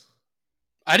Minnie's?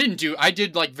 I didn't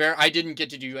get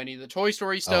to do any of the Toy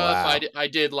Story stuff. wow. I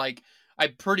did like, I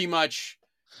pretty much,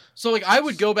 so like I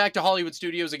would go back to Hollywood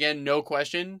Studios again, no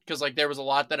question. Cause like there was a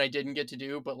lot that I didn't get to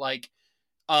do, but like,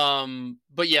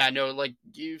 but yeah, no, like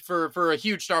for a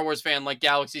huge Star Wars fan, like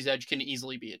Galaxy's Edge can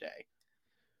easily be a day.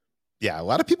 Yeah, a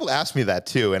lot of people ask me that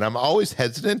too, and I'm always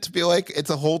hesitant to be like, it's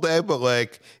a whole day, but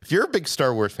like, if you're a big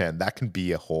Star Wars fan, that can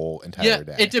be a whole entire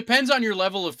day. It depends on your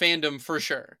level of fandom for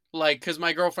sure. Like, because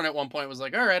my girlfriend at one point was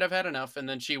like, all right, I've had enough, and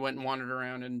then she went and wandered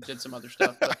around and did some other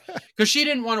stuff. Because she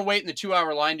didn't want to wait in the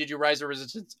 2-hour line to do Rise of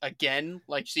Resistance again.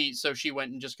 Like, so she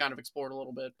went and just kind of explored a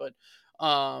little bit. But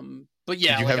yeah.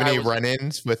 Did you have any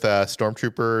run-ins with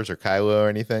stormtroopers or Kylo or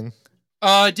anything?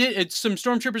 It's some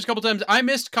stormtroopers a couple times. I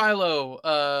missed Kylo.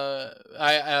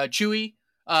 Chewie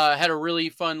had a really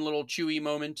fun little Chewie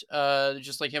moment.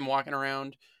 Just like him walking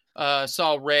around.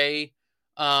 Saw Rey.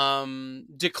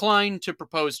 Declined to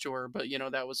propose to her, but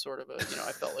that was sort of a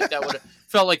I felt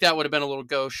like that would have been a little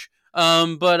gauche.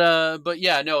 But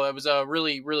yeah, no, it was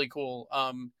really really cool.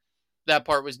 That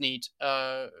part was neat.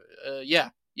 Yeah.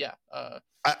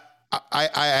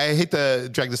 I hate to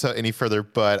drag this out any further,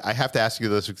 but I have to ask you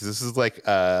this because this is like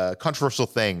a controversial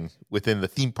thing within the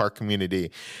theme park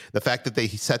community. The fact that they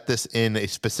set this in a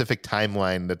specific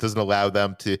timeline that doesn't allow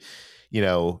them to,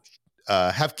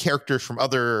 have characters from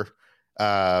other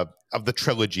of the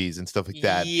trilogies and stuff like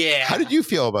that. Yeah. How did you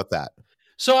feel about that?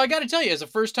 So I got to tell you, as a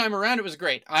first time around, it was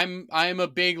great. I'm a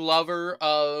big lover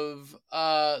of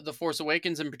The Force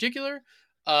Awakens in particular.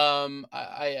 The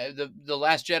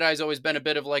Last Jedi has always been a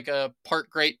bit of like a part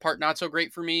great, part not so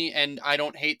great for me, and I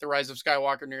don't hate The Rise of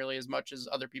Skywalker nearly as much as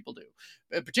other people do.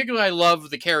 Particularly, I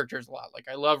love the characters a lot. Like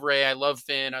I love Rey, I love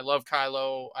Finn, I love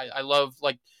Kylo, I love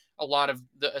like a lot of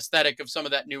the aesthetic of some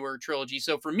of that newer trilogy.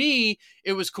 So for me,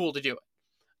 it was cool to do it.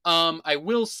 I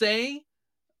will say,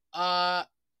 yeah,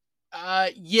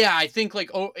 I think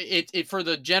like it for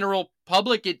the general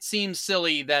public, it seems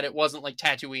silly that it wasn't like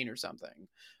Tatooine or something.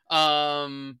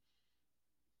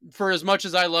 For as much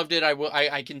as I loved it,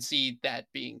 I can see that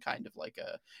being kind of like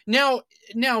a now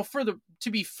to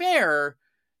be fair,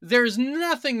 there's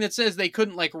nothing that says they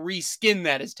couldn't like reskin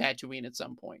that as Tatooine at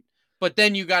some point. But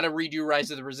then you got to redo Rise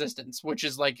of the Resistance, which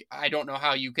is like, I don't know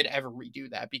how you could ever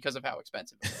redo that because of how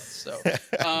expensive it is. So,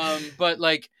 but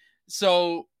like,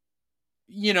 so,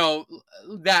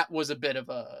 that was a bit of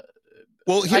a.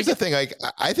 Well, here's the thing. Like,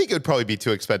 I think it would probably be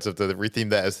too expensive to retheme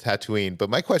that as Tatooine.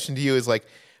 But my question to you is like,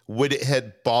 would it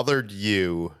have bothered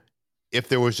you if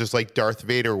there was just like Darth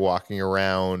Vader walking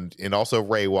around and also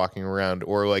Rey walking around,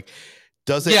 or like,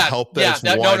 does it help?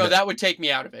 No, that would take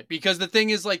me out of it, because the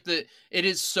thing is like it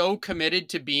is so committed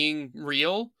to being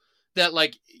real that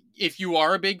like, if you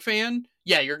are a big fan,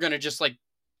 yeah, you're going to just like,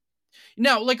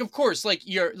 now, like, of course, like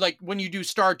you're like when you do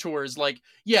Star Tours, like,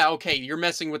 yeah, okay, you're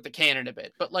messing with the canon a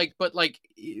bit, but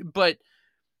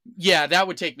yeah, that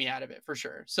would take me out of it for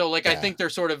sure. So like, yeah. I think they're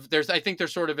sort of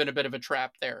in a bit of a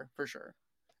trap there for sure.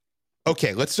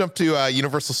 Okay, let's jump to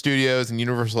Universal Studios and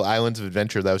Universal Islands of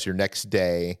Adventure. That was your next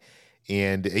day.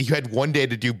 And you had one day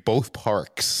to do both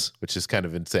parks, which is kind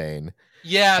of insane.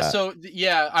 Yeah. So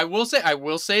yeah, I will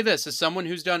say this as someone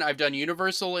I've done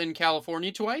Universal in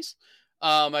California twice.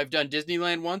 I've done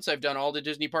Disneyland once. I've done all the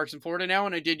Disney parks in Florida now,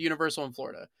 and I did Universal in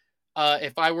Florida.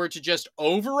 If I were to just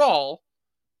overall,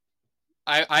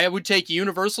 I would take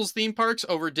Universal's theme parks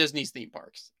over Disney's theme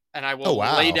parks, and I will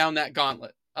lay down that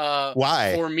gauntlet.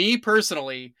 Why? For me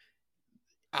personally,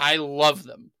 I love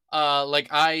them.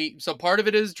 So part of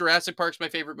it is Jurassic Park's my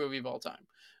favorite movie of all time.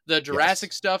 The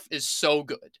Jurassic stuff is so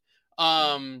good.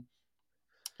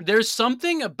 There's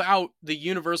something about the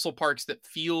Universal parks that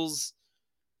feels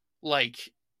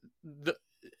like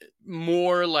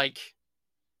more like,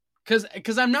 cause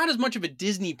I'm not as much of a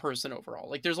Disney person overall.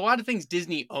 Like there's a lot of things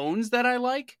Disney owns that I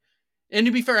like. And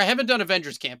to be fair, I haven't done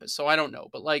Avengers Campus, so I don't know,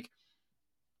 but like,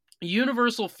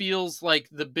 Universal feels like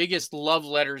the biggest love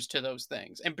letters to those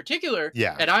things. In particular,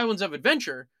 at Islands of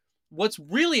Adventure, what's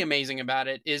really amazing about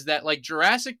it is that like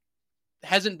Jurassic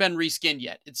hasn't been reskinned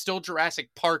yet. It's still Jurassic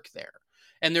Park there.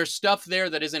 And there's stuff there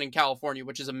that isn't in California,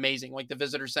 which is amazing, like the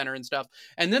visitor center and stuff.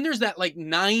 And then there's that like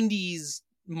 90s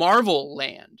Marvel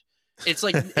land. It's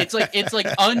like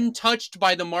untouched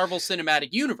by the Marvel Cinematic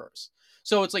Universe.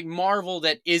 So it's like Marvel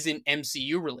that isn't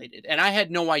MCU related. And I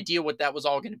had no idea what that was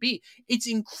all going to be. It's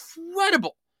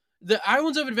incredible. The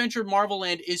Islands of Adventure Marvel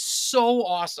Land is so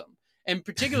awesome. And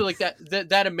particularly like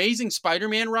that amazing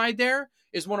Spider-Man ride there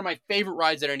is one of my favorite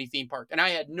rides at any theme park. And I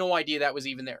had no idea that was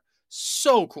even there.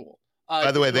 So cool.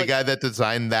 By the way, the like, guy that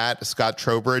designed that, Scott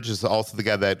Trowbridge, is also the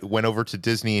guy that went over to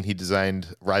Disney and he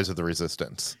designed Rise of the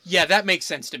Resistance. yeah, that makes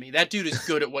sense to me. That dude is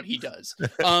good at what he does.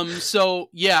 So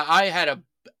yeah, I had a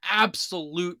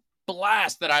absolute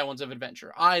blast at Islands of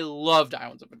Adventure. I loved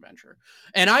Islands of Adventure,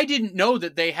 and I didn't know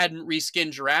that they hadn't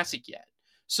reskinned Jurassic yet.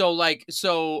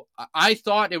 So I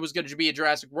thought it was going to be a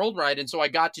Jurassic World ride, and so I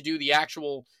got to do the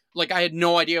actual. Like, I had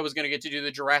no idea I was going to get to do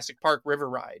the Jurassic Park River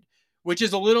ride, which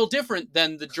is a little different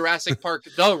than the Jurassic Park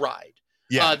The Ride.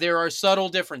 Yeah. There are subtle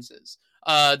differences.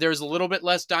 There's a little bit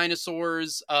less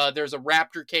dinosaurs. There's a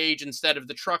raptor cage instead of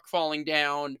the truck falling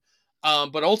down.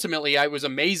 But ultimately, I was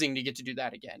amazing to get to do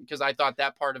that again because I thought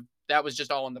that part of that was just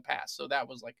all in the past. So that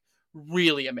was like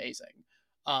really amazing.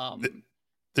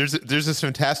 There's this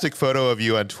fantastic photo of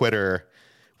you on Twitter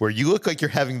where you look like you're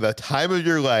having the time of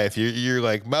your life. You're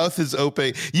like, mouth is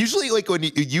open. Usually, like when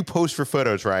you post for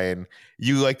photos, Ryan,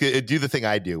 you like do the thing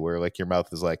I do where like your mouth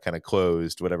is like kind of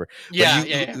closed, whatever. Yeah,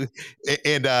 yeah.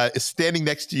 And standing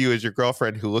next to you is your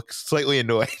girlfriend who looks slightly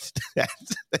annoyed that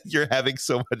you're having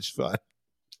so much fun.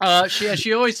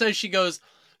 She always says,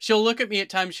 she'll look at me at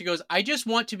times. She goes, I just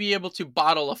want to be able to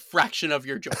bottle a fraction of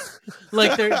your joy.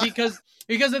 Like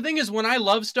because the thing is, when I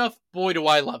love stuff, boy, do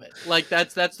I love it. Like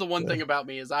that's the one thing about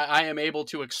me is I am able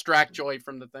to extract joy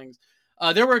from the things.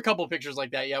 There were a couple of pictures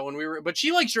like that. Yeah. But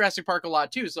she likes Jurassic Park a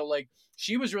lot too. So like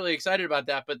she was really excited about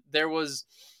that, but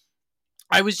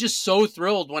I was just so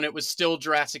thrilled when it was still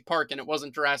Jurassic Park and it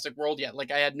wasn't Jurassic World yet.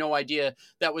 Like I had no idea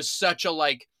that was such a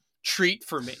like treat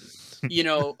for me, you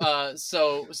know.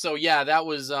 So yeah, that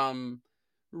was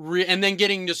and then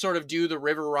getting to sort of do the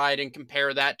river ride and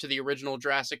compare that to the original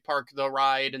Jurassic Park The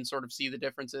Ride and sort of see the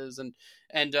differences and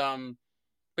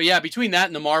but yeah, between that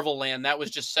and the Marvel Land, that was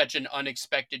just such an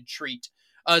unexpected treat.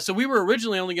 So we were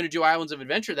originally only going to do Islands of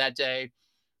Adventure that day,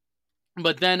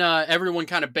 but then everyone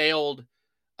kind of bailed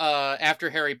after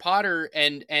Harry Potter,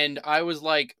 and I was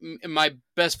like, my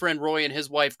best friend Roy and his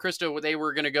wife Krista, they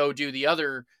were going to go do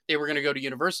they were going to go to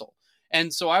Universal.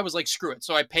 And so I was like, screw it.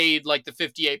 So I paid like the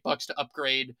 $58 to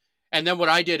upgrade. And then what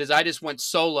I did is I just went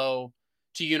solo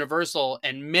to Universal,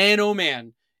 and man, oh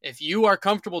man, if you are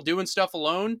comfortable doing stuff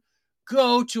alone,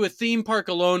 go to a theme park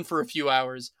alone for a few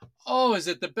hours. Oh, is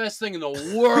it the best thing in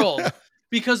the world?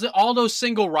 Because all those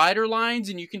single rider lines,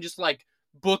 and you can just like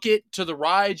book it to the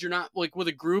rides. You're not like with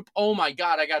a group. Oh my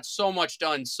God, I got so much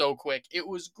done so quick. It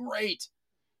was great.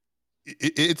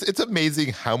 It's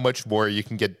amazing how much more you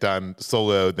can get done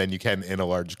solo than you can in a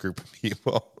large group of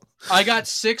people. I got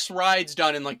 6 rides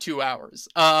done in like 2 hours.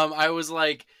 I was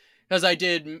like, because I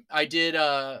did,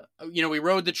 we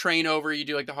rode the train over. You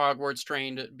do like the Hogwarts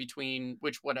train between,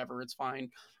 which whatever, it's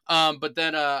fine. But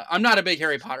then I'm not a big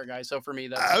Harry Potter guy, so for me,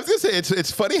 I was gonna say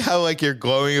it's funny how like you're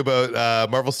glowing about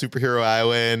Marvel Superhero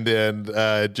Island and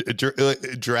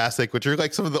Jurassic, which are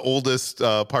like some of the oldest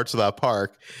parts of that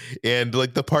park, and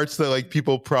like the parts that like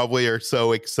people probably are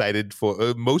so excited for.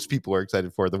 Most people are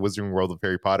excited for the Wizarding World of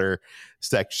Harry Potter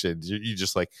sections. You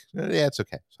just like, yeah, it's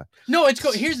okay. It's fine. No, it's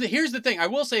cool. Here's the thing. I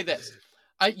will say this: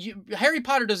 Harry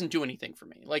Potter doesn't do anything for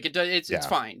me. Like it's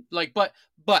fine. Like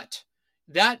but.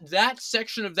 That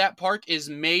section of that park is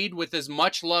made with as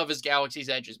much love as Galaxy's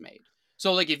Edge is made.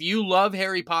 So like if you love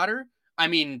Harry Potter, I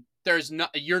mean,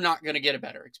 you're not going to get a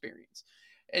better experience.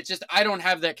 It's just I don't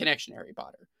have that connection to Harry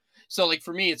Potter. So like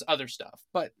for me it's other stuff.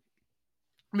 But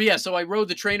yeah, so I rode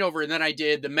the train over and then I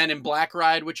did the Men in Black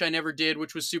ride, which I never did,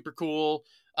 which was super cool.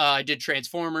 I did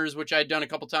Transformers, which I'd done a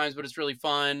couple times, but it's really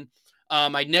fun.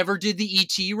 I never did the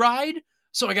ET ride,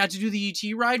 so I got to do the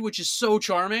ET ride, which is so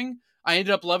charming. I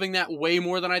ended up loving that way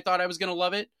more than I thought I was going to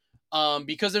love it.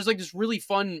 Because there's like this really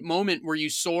fun moment where you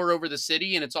soar over the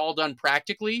city and it's all done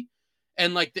practically.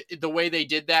 And like the way they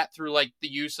did that through like the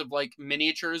use of like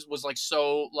miniatures was like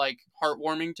so like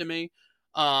heartwarming to me.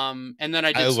 And then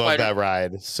I love that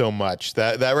ride so much.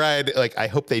 That ride, like I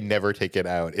hope they never take it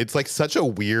out. It's like such a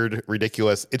weird,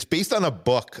 ridiculous. It's based on a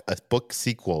book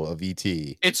sequel of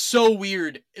E.T. It's so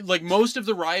weird. Like most of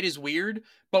the ride is weird,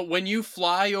 but when you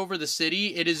fly over the city,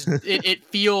 it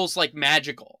feels like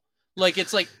magical. Like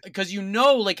it's like because you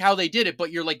know like how they did it,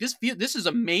 but you're like this is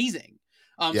amazing.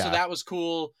 So that was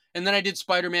cool. And then I did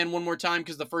Spider-Man one more time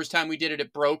because the first time we did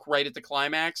it broke right at the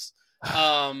climax.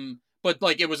 But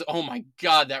like it was, oh my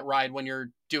God, that ride when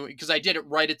you're doing, because I did it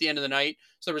right at the end of the night,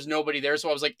 so there was nobody there, so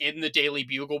I was like in the Daily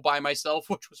Bugle by myself,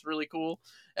 which was really cool.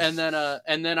 And then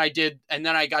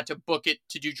I got to book it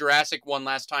to do Jurassic one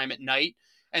last time at night,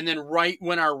 and then right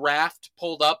when our raft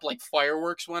pulled up, like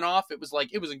fireworks went off. It was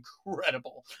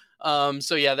incredible.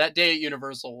 So yeah, that day at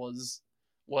Universal was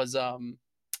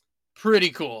pretty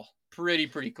cool, pretty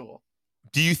cool.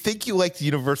 Do you think you liked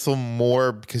Universal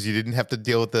more because you didn't have to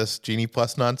deal with this Genie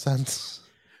Plus nonsense?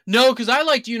 No, because I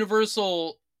liked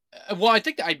Universal. Well, I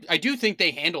think I do think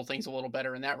they handle things a little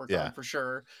better in that regard, Yeah. for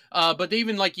sure. But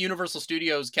even like Universal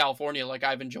Studios California, like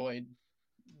I've enjoyed.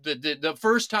 The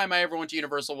first time I ever went to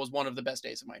Universal was one of the best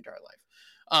days of my entire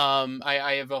life.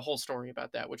 I have a whole story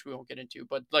about that, which we won't get into.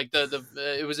 But like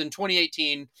it was in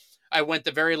 2018. I went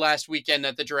the very last weekend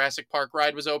that the Jurassic Park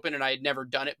ride was open, and I had never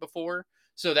done it before.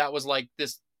 So that was like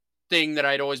this thing that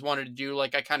I'd always wanted to do.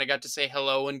 Like I kind of got to say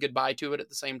hello and goodbye to it at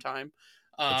the same time.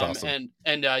 That's awesome.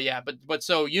 And yeah, but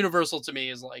so Universal to me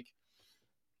is like,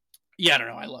 yeah, I don't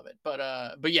know, I love it.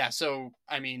 But yeah, so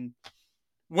I mean,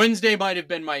 Wednesday might have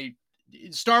been my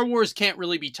Star Wars can't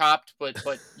really be topped, but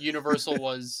Universal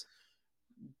was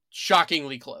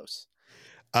shockingly close.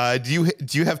 Do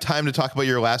you have time to talk about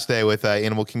your last day with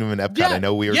Animal Kingdom and Epcot? Yeah, I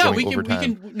know we are going we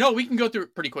overtime. we can go through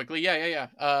it pretty quickly. Yeah.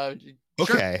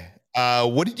 Okay. Sure.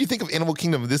 What did you think of Animal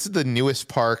Kingdom? This is the newest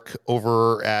park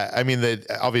over at, I mean,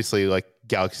 obviously like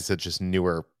Galaxy's such just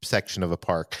newer section of a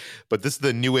park, but this is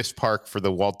the newest park for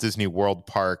the Walt Disney World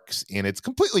parks, and it's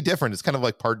completely different. It's kind of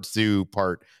like part zoo,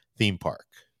 part theme park.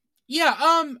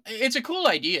 Yeah, it's a cool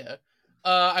idea.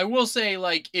 I will say,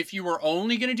 like, if you were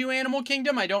only going to do Animal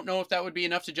Kingdom, I don't know if that would be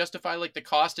enough to justify, like, the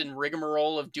cost and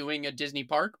rigmarole of doing a Disney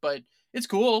park, but it's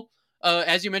cool.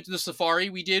 As you mentioned, the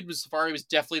safari Safari was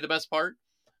definitely the best part.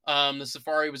 The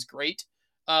safari was great.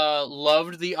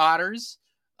 Loved the otters.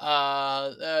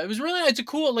 It was really, it's a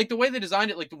cool, like, the way they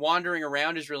designed it, like, the wandering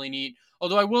around is really neat.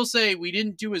 Although I will say, we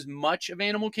didn't do as much of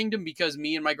Animal Kingdom because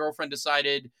me and my girlfriend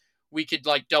decided we could,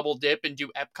 like, double dip and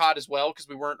do Epcot as well, because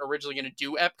we weren't originally going to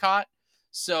do Epcot.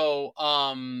 So,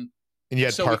 and you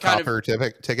had park hopper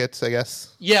tickets, I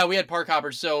guess. Yeah, we had park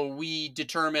hoppers. So we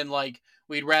determined like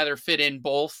we'd rather fit in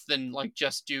both than like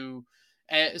just do.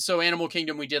 So Animal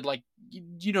Kingdom, we did like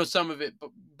some of it,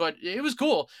 but it was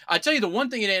cool. I tell you, the one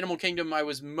thing in Animal Kingdom I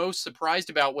was most surprised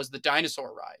about was the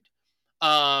dinosaur ride.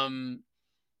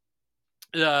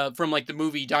 From like the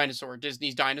movie Dinosaur,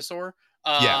 Disney's Dinosaur.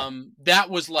 That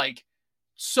was like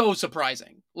so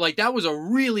surprising. Like that was a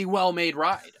really well made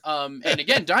ride. And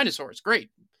again, dinosaurs, great.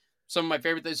 Some of my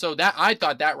favorite things. So that I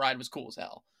thought that ride was cool as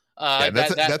hell.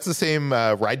 That's the same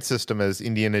ride system as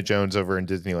Indiana Jones over in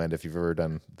Disneyland. If you've ever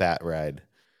done that ride,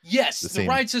 yes, the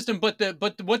ride system. But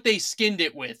what they skinned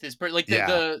it with is like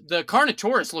the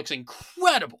Carnotaurus looks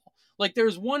incredible. Like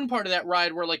there's one part of that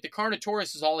ride where like the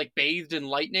Carnotaurus is all like bathed in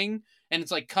lightning and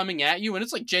it's like coming at you and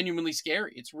it's like genuinely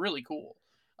scary. It's really cool.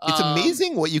 It's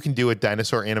amazing what you can do with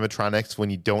dinosaur animatronics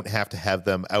when you don't have to have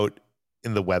them out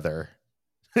in the weather.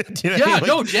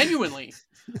 No, genuinely.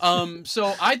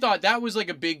 So I thought that was like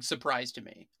a big surprise to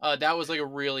me. That was like a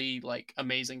really like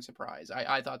amazing surprise.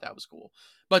 I thought that was cool.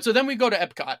 But so then we go to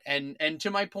Epcot and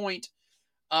to my point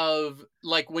of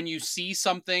like when you see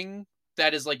something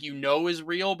that is like is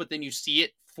real, but then you see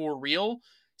it for real,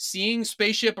 seeing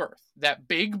Spaceship Earth, that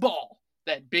big ball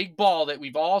that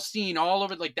we've all seen all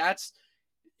over, like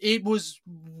it was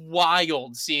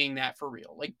wild seeing that for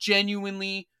real. Like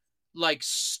genuinely, like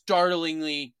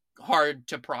startlingly hard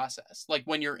to process. Like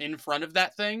when you're in front of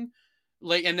that thing,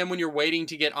 like, and then when you're waiting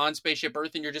to get on Spaceship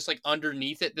Earth and you're just like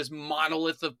underneath it, this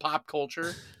monolith of pop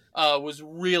culture, was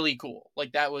really cool.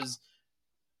 Like that was,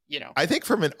 I think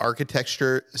from an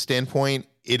architecture standpoint,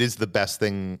 it is the best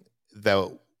thing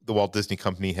that the Walt Disney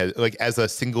Company has, like as a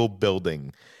single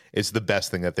building, it's the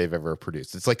best thing that they've ever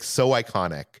produced. It's like so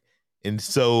iconic and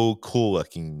so cool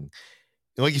looking.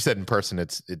 And like you said, in person,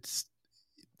 it's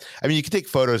I mean, you can take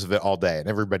photos of it all day and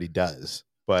everybody does,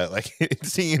 but like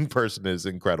seeing in person is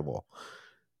incredible.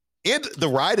 And the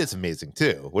ride is amazing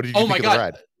too. What did you think of the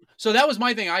ride? So that was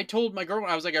my thing. I told my girlfriend,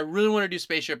 I was like, I really want to do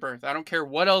Spaceship Earth. I don't care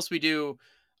what else we do.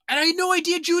 And I had no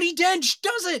idea Judi Dench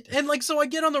does it. And like, so I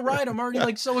get on the ride. I'm already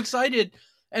like so excited.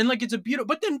 And like, it's a beautiful,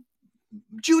 but then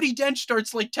Judi Dench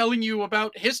starts like telling you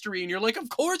about history and you're like, of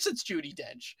course it's Judi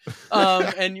Dench.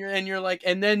 And you're like,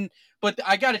 and then, but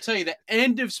I got to tell you, the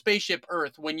end of Spaceship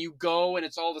Earth, when you go and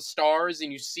it's all the stars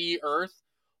and you see Earth,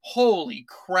 holy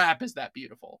crap, is that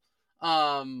beautiful.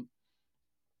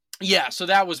 Yeah, so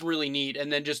that was really neat.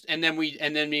 And then me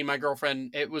and my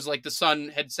girlfriend, it was like the sun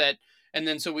had set. And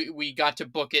then so we got to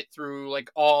book it through like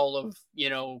all of,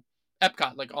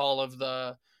 Epcot, like all of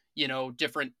the,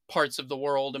 different parts of the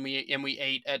world. And we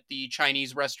ate at the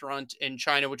Chinese restaurant in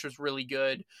China, which was really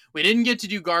good. We didn't get to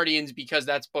do Guardians because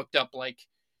that's booked up. Like,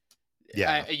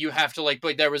 you have to like,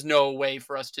 but there was no way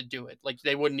for us to do it. Like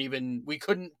we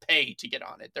couldn't pay to get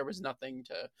on it. There was nothing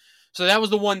so that was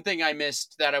the one thing I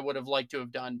missed that I would have liked to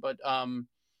have done. But,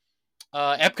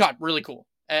 Epcot, really cool.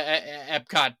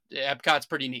 Epcot's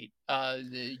pretty neat.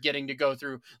 Getting to go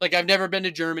through, like, I've never been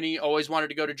to Germany, always wanted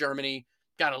to go to Germany.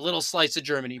 Got a little slice of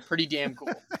Germany, pretty damn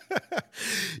cool.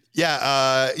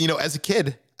 Yeah, as a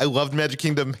kid, I loved Magic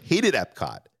Kingdom, hated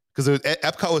Epcot because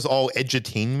Epcot was all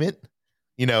edutainment.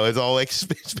 It's all like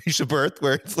Spaceship Earth,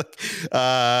 where it's like,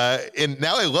 and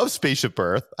now I love Spaceship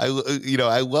Earth. I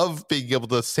love being able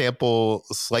to sample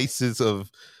slices of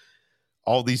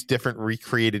all these different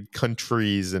recreated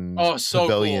countries and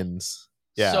pavilions.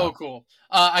 Cool. Yeah, so cool.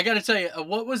 I got to tell you,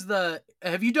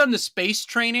 have you done the space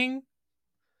training?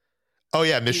 Oh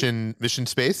yeah, Mission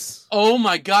Space. Oh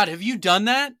my God, have you done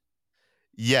that?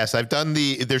 Yes, I've done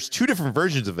there's two different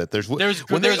versions of it. There's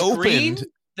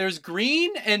green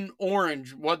and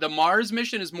orange. The Mars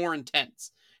mission is more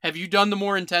intense. Have you done the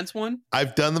more intense one?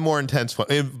 I've done the more intense one.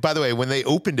 And by the way, when they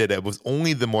opened it, it was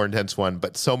only the more intense one,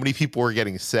 but so many people were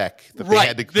getting sick that they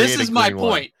had to create This is my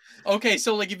point. Okay,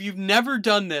 so like if you've never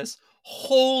done this,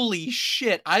 holy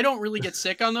shit, I don't really get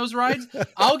sick on those rides.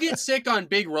 I'll get sick on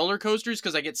big roller coasters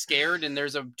because I get scared, and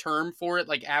there's a term for it,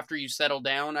 like after you settle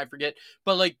down, I forget.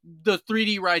 But like the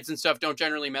 3D rides and stuff don't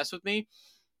generally mess with me.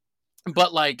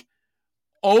 But like,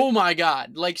 oh my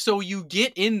God. Like, so you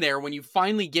get in there when you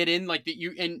finally get in, like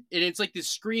and it's like this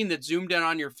screen that's zoomed in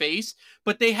on your face,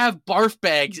 but they have barf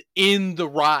bags in the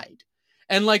ride.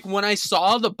 And like when I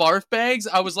saw the barf bags,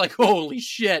 I was like, holy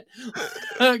shit.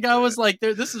 I was like,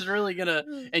 this is really gonna,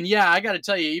 and yeah, I gotta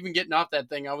tell you, even getting off that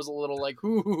thing, I was a little like,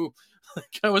 ooh,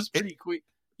 like I was pretty quick.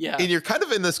 Yeah. And you're kind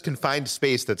of in this confined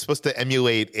space that's supposed to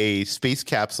emulate a space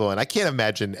capsule. And I can't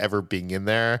imagine ever being in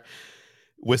there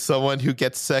with someone who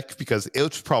gets sick because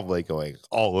it's probably going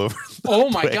all over.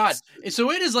 My God.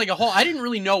 So it is like I didn't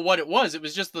really know what it was. It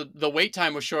was just the wait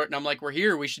time was short, and I'm like, we're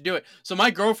here, we should do it. So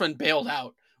my girlfriend bailed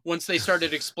out. Once they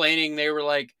started explaining, they were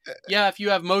like, yeah, if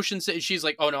you have motion, she's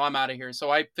like, oh no, I'm out of here.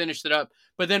 So I finished it up.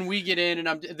 But then we get in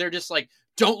and they're just like,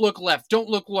 don't look left, don't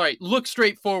look right, look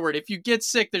straight forward. If you get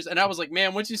sick, and I was like,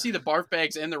 man, once you see the barf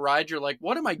bags in the ride, you're like,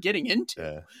 what am I getting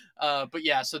into? But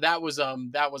yeah, so that was a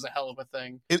hell of a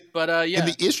thing. Yeah. And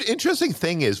the interesting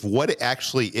thing is what it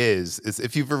actually is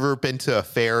if you've ever been to a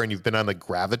fair and you've been on a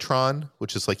Gravitron,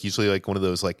 which is like usually like one of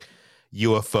those like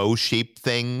UFO shaped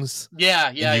things.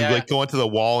 Yeah. You like go into the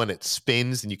wall and it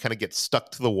spins and you kind of get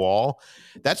stuck to the wall.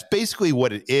 That's basically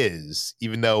what it is,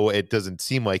 even though it doesn't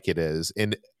seem like it is.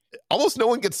 And almost no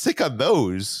one gets sick on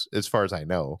those, as far as I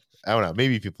know. I don't know.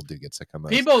 Maybe people do get sick on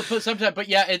those. People sometimes, but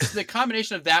yeah, it's the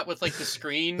combination of that with like the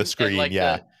screen. The screen, like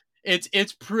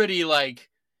it's pretty like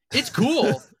it's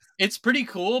cool. It's pretty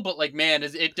cool, but like man,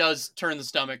 it does turn the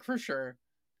stomach for sure.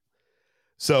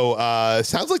 So,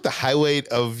 sounds like the highlight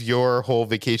of your whole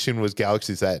vacation was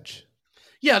Galaxy's Edge.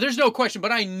 Yeah, there's no question,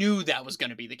 but I knew that was going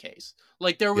to be the case.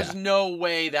 Like, there was no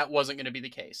way that wasn't going to be the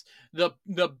case.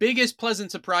 The biggest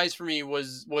pleasant surprise for me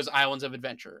was Islands of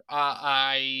Adventure.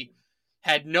 I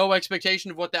had no expectation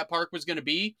of what that park was going to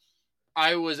be.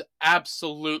 I was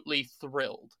absolutely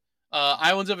thrilled.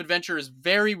 Islands of Adventure is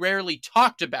very rarely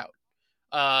talked about.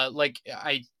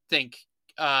 I think.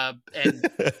 And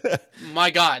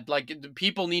my God, like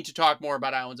people need to talk more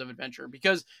about Islands of Adventure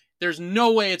because there's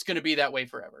no way it's going to be that way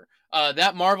forever.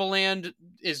 That Marvel Land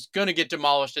is going to get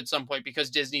demolished at some point because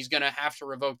Disney's going to have to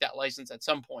revoke that license at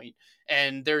some point.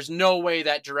 And there's no way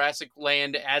that Jurassic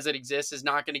Land as it exists is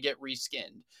not going to get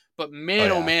reskinned. But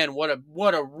man, oh man, what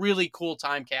a really cool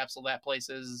time capsule that place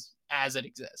is as it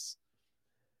exists.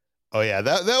 Oh yeah,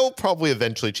 that will probably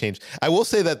eventually change. I will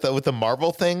say that with the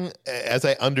Marvel thing, as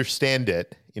I understand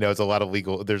it, it's a lot of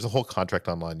legal. There's a whole contract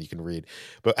online you can read,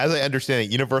 but as I understand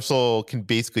it, Universal can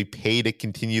basically pay to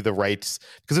continue the rights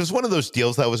because it was one of those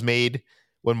deals that was made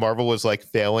when Marvel was like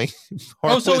failing.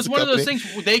 So it's one of those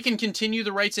things they can continue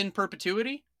the rights in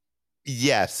perpetuity.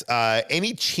 Yes.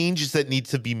 Any changes that need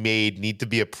to be made need to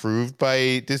be approved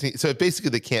by Disney. So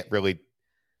basically, they can't really.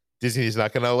 Disney is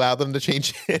not going to allow them to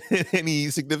change it in any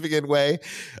significant way.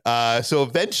 So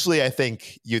eventually, I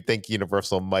think you'd think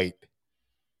Universal might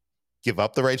give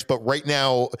up the rights. But right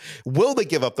now, will they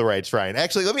give up the rights, Ryan?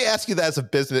 Actually, let me ask you that as a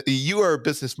business. You are a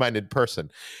business-minded person.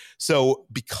 So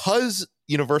because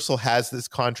Universal has this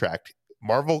contract,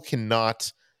 Marvel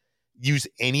cannot use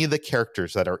any of the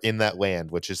characters that are in that land,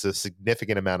 which is a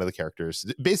significant amount of the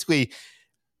characters. Basically,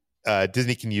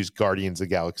 Disney can use Guardians of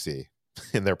the Galaxy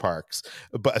in their parks,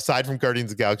 but aside from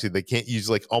Guardians of the Galaxy, they can't use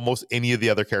like almost any of the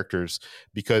other characters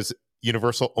because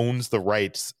Universal owns the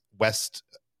rights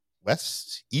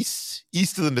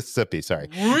east of the Mississippi. Sorry,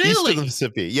 really? East of the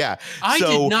Mississippi. Yeah, I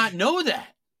did not know that.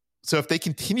 So if they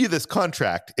continue this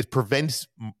contract, it prevents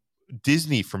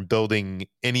Disney from building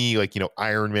any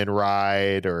Iron Man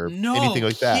ride or anything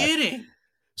like that. Kidding.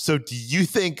 So do you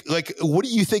think, like, what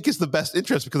do you think is the best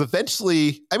interest? Because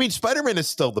eventually, I mean, Spider-Man is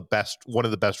still one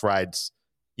of the best rides,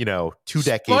 2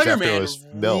 decades after it was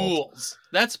milled. Rules.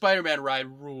 That Spider-Man ride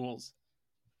rules.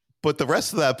 But the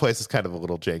rest of that place is kind of a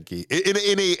little janky.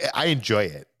 I enjoy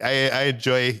it. I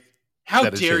enjoy. How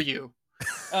dare you?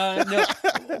 No.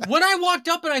 When I walked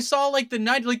up and I saw like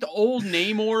the old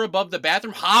Namor above the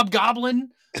bathroom, Hobgoblin,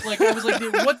 like I was like,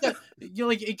 what the?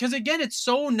 Because again, it's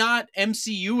so not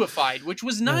MCU-ified, which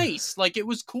was nice. Like it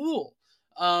was cool.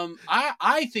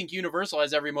 I think Universal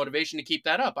has every motivation to keep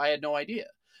that up. I had no idea.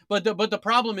 But the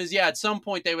problem is, at some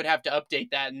point they would have to update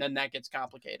that, and then that gets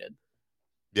complicated.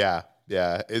 Yeah,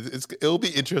 it'll be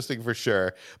interesting for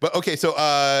sure. But okay, so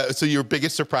your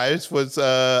biggest surprise was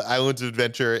Islands of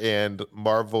Adventure and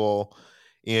Marvel.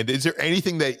 And is there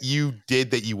anything that you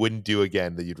did that you wouldn't do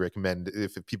again that you'd recommend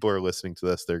if people are listening to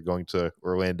this? They're going to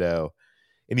Orlando.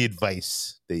 Any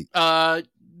advice?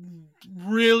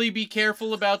 Really be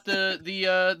careful about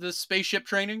the spaceship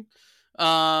training.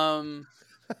 Plan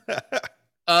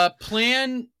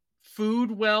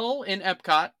food well in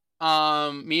Epcot.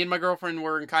 Me and my girlfriend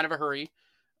were in kind of a hurry.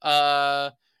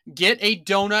 Get a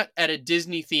donut at a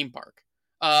Disney theme park.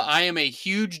 I am a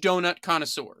huge donut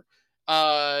connoisseur.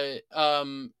 They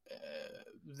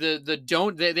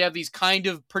have these kind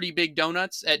of pretty big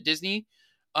donuts at Disney.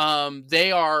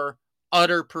 They are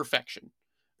utter perfection.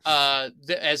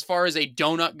 As far as a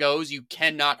donut goes, you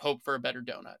cannot hope for a better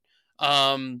donut.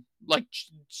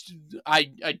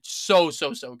 So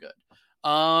good.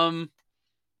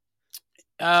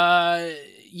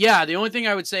 The only thing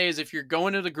I would say is if you're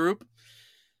going to the group,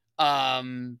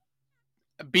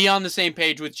 be on the same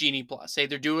page with Genie Plus.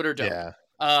 Either do it or don't. Yeah.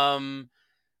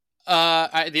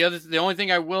 The only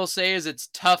thing I will say is it's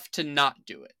tough to not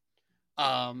do it.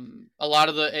 And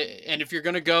if you're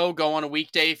going to go on a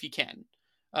weekday if you can.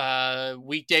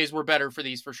 Weekdays were better for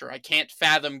these for sure. I can't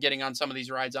fathom getting on some of these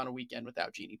rides on a weekend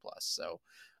without Genie Plus. So,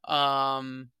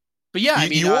 but yeah,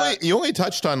 you only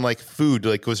touched on like food.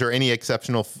 Like, was there any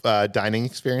exceptional dining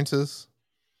experiences?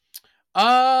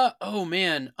 Oh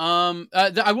man.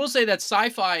 I will say that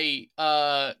Sci-Fi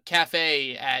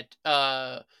Cafe at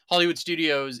Hollywood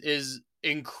Studios is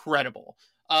incredible.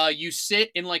 You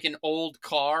sit in like an old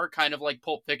car, kind of like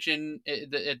Pulp Fiction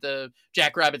at the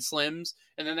Jackrabbit Slims,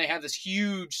 and then they have this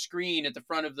huge screen at the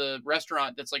front of the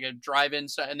restaurant that's like a drive-in,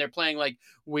 and they're playing like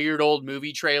weird old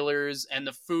movie trailers, and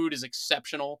the food is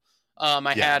exceptional.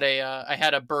 I had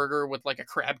a burger with like a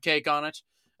crab cake on it,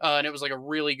 and it was like a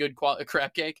really good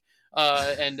crab cake.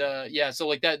 So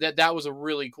like that was a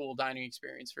really cool dining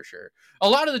experience for sure. A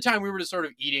lot of the time we were just sort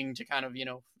of eating to kind of,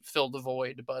 fill the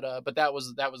void, but that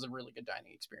was a really good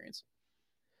dining experience.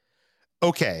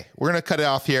 Okay, we're going to cut it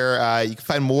off here. You can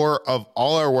find more of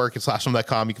all our work at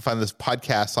slashfilm.com. You can find this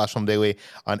podcast, Slash Film Daily,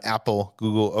 on Apple,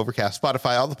 Google, Overcast,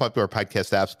 Spotify, all the popular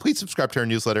podcast apps. Please subscribe to our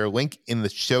newsletter, link in the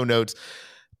show notes.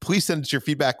 Please send us your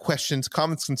feedback, questions,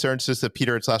 comments, concerns to us at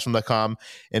peter@slashfilm.com.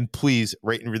 And please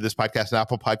rate and review this podcast on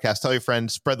Apple Podcasts. Tell your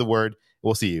friends, spread the word.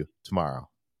 We'll see you tomorrow.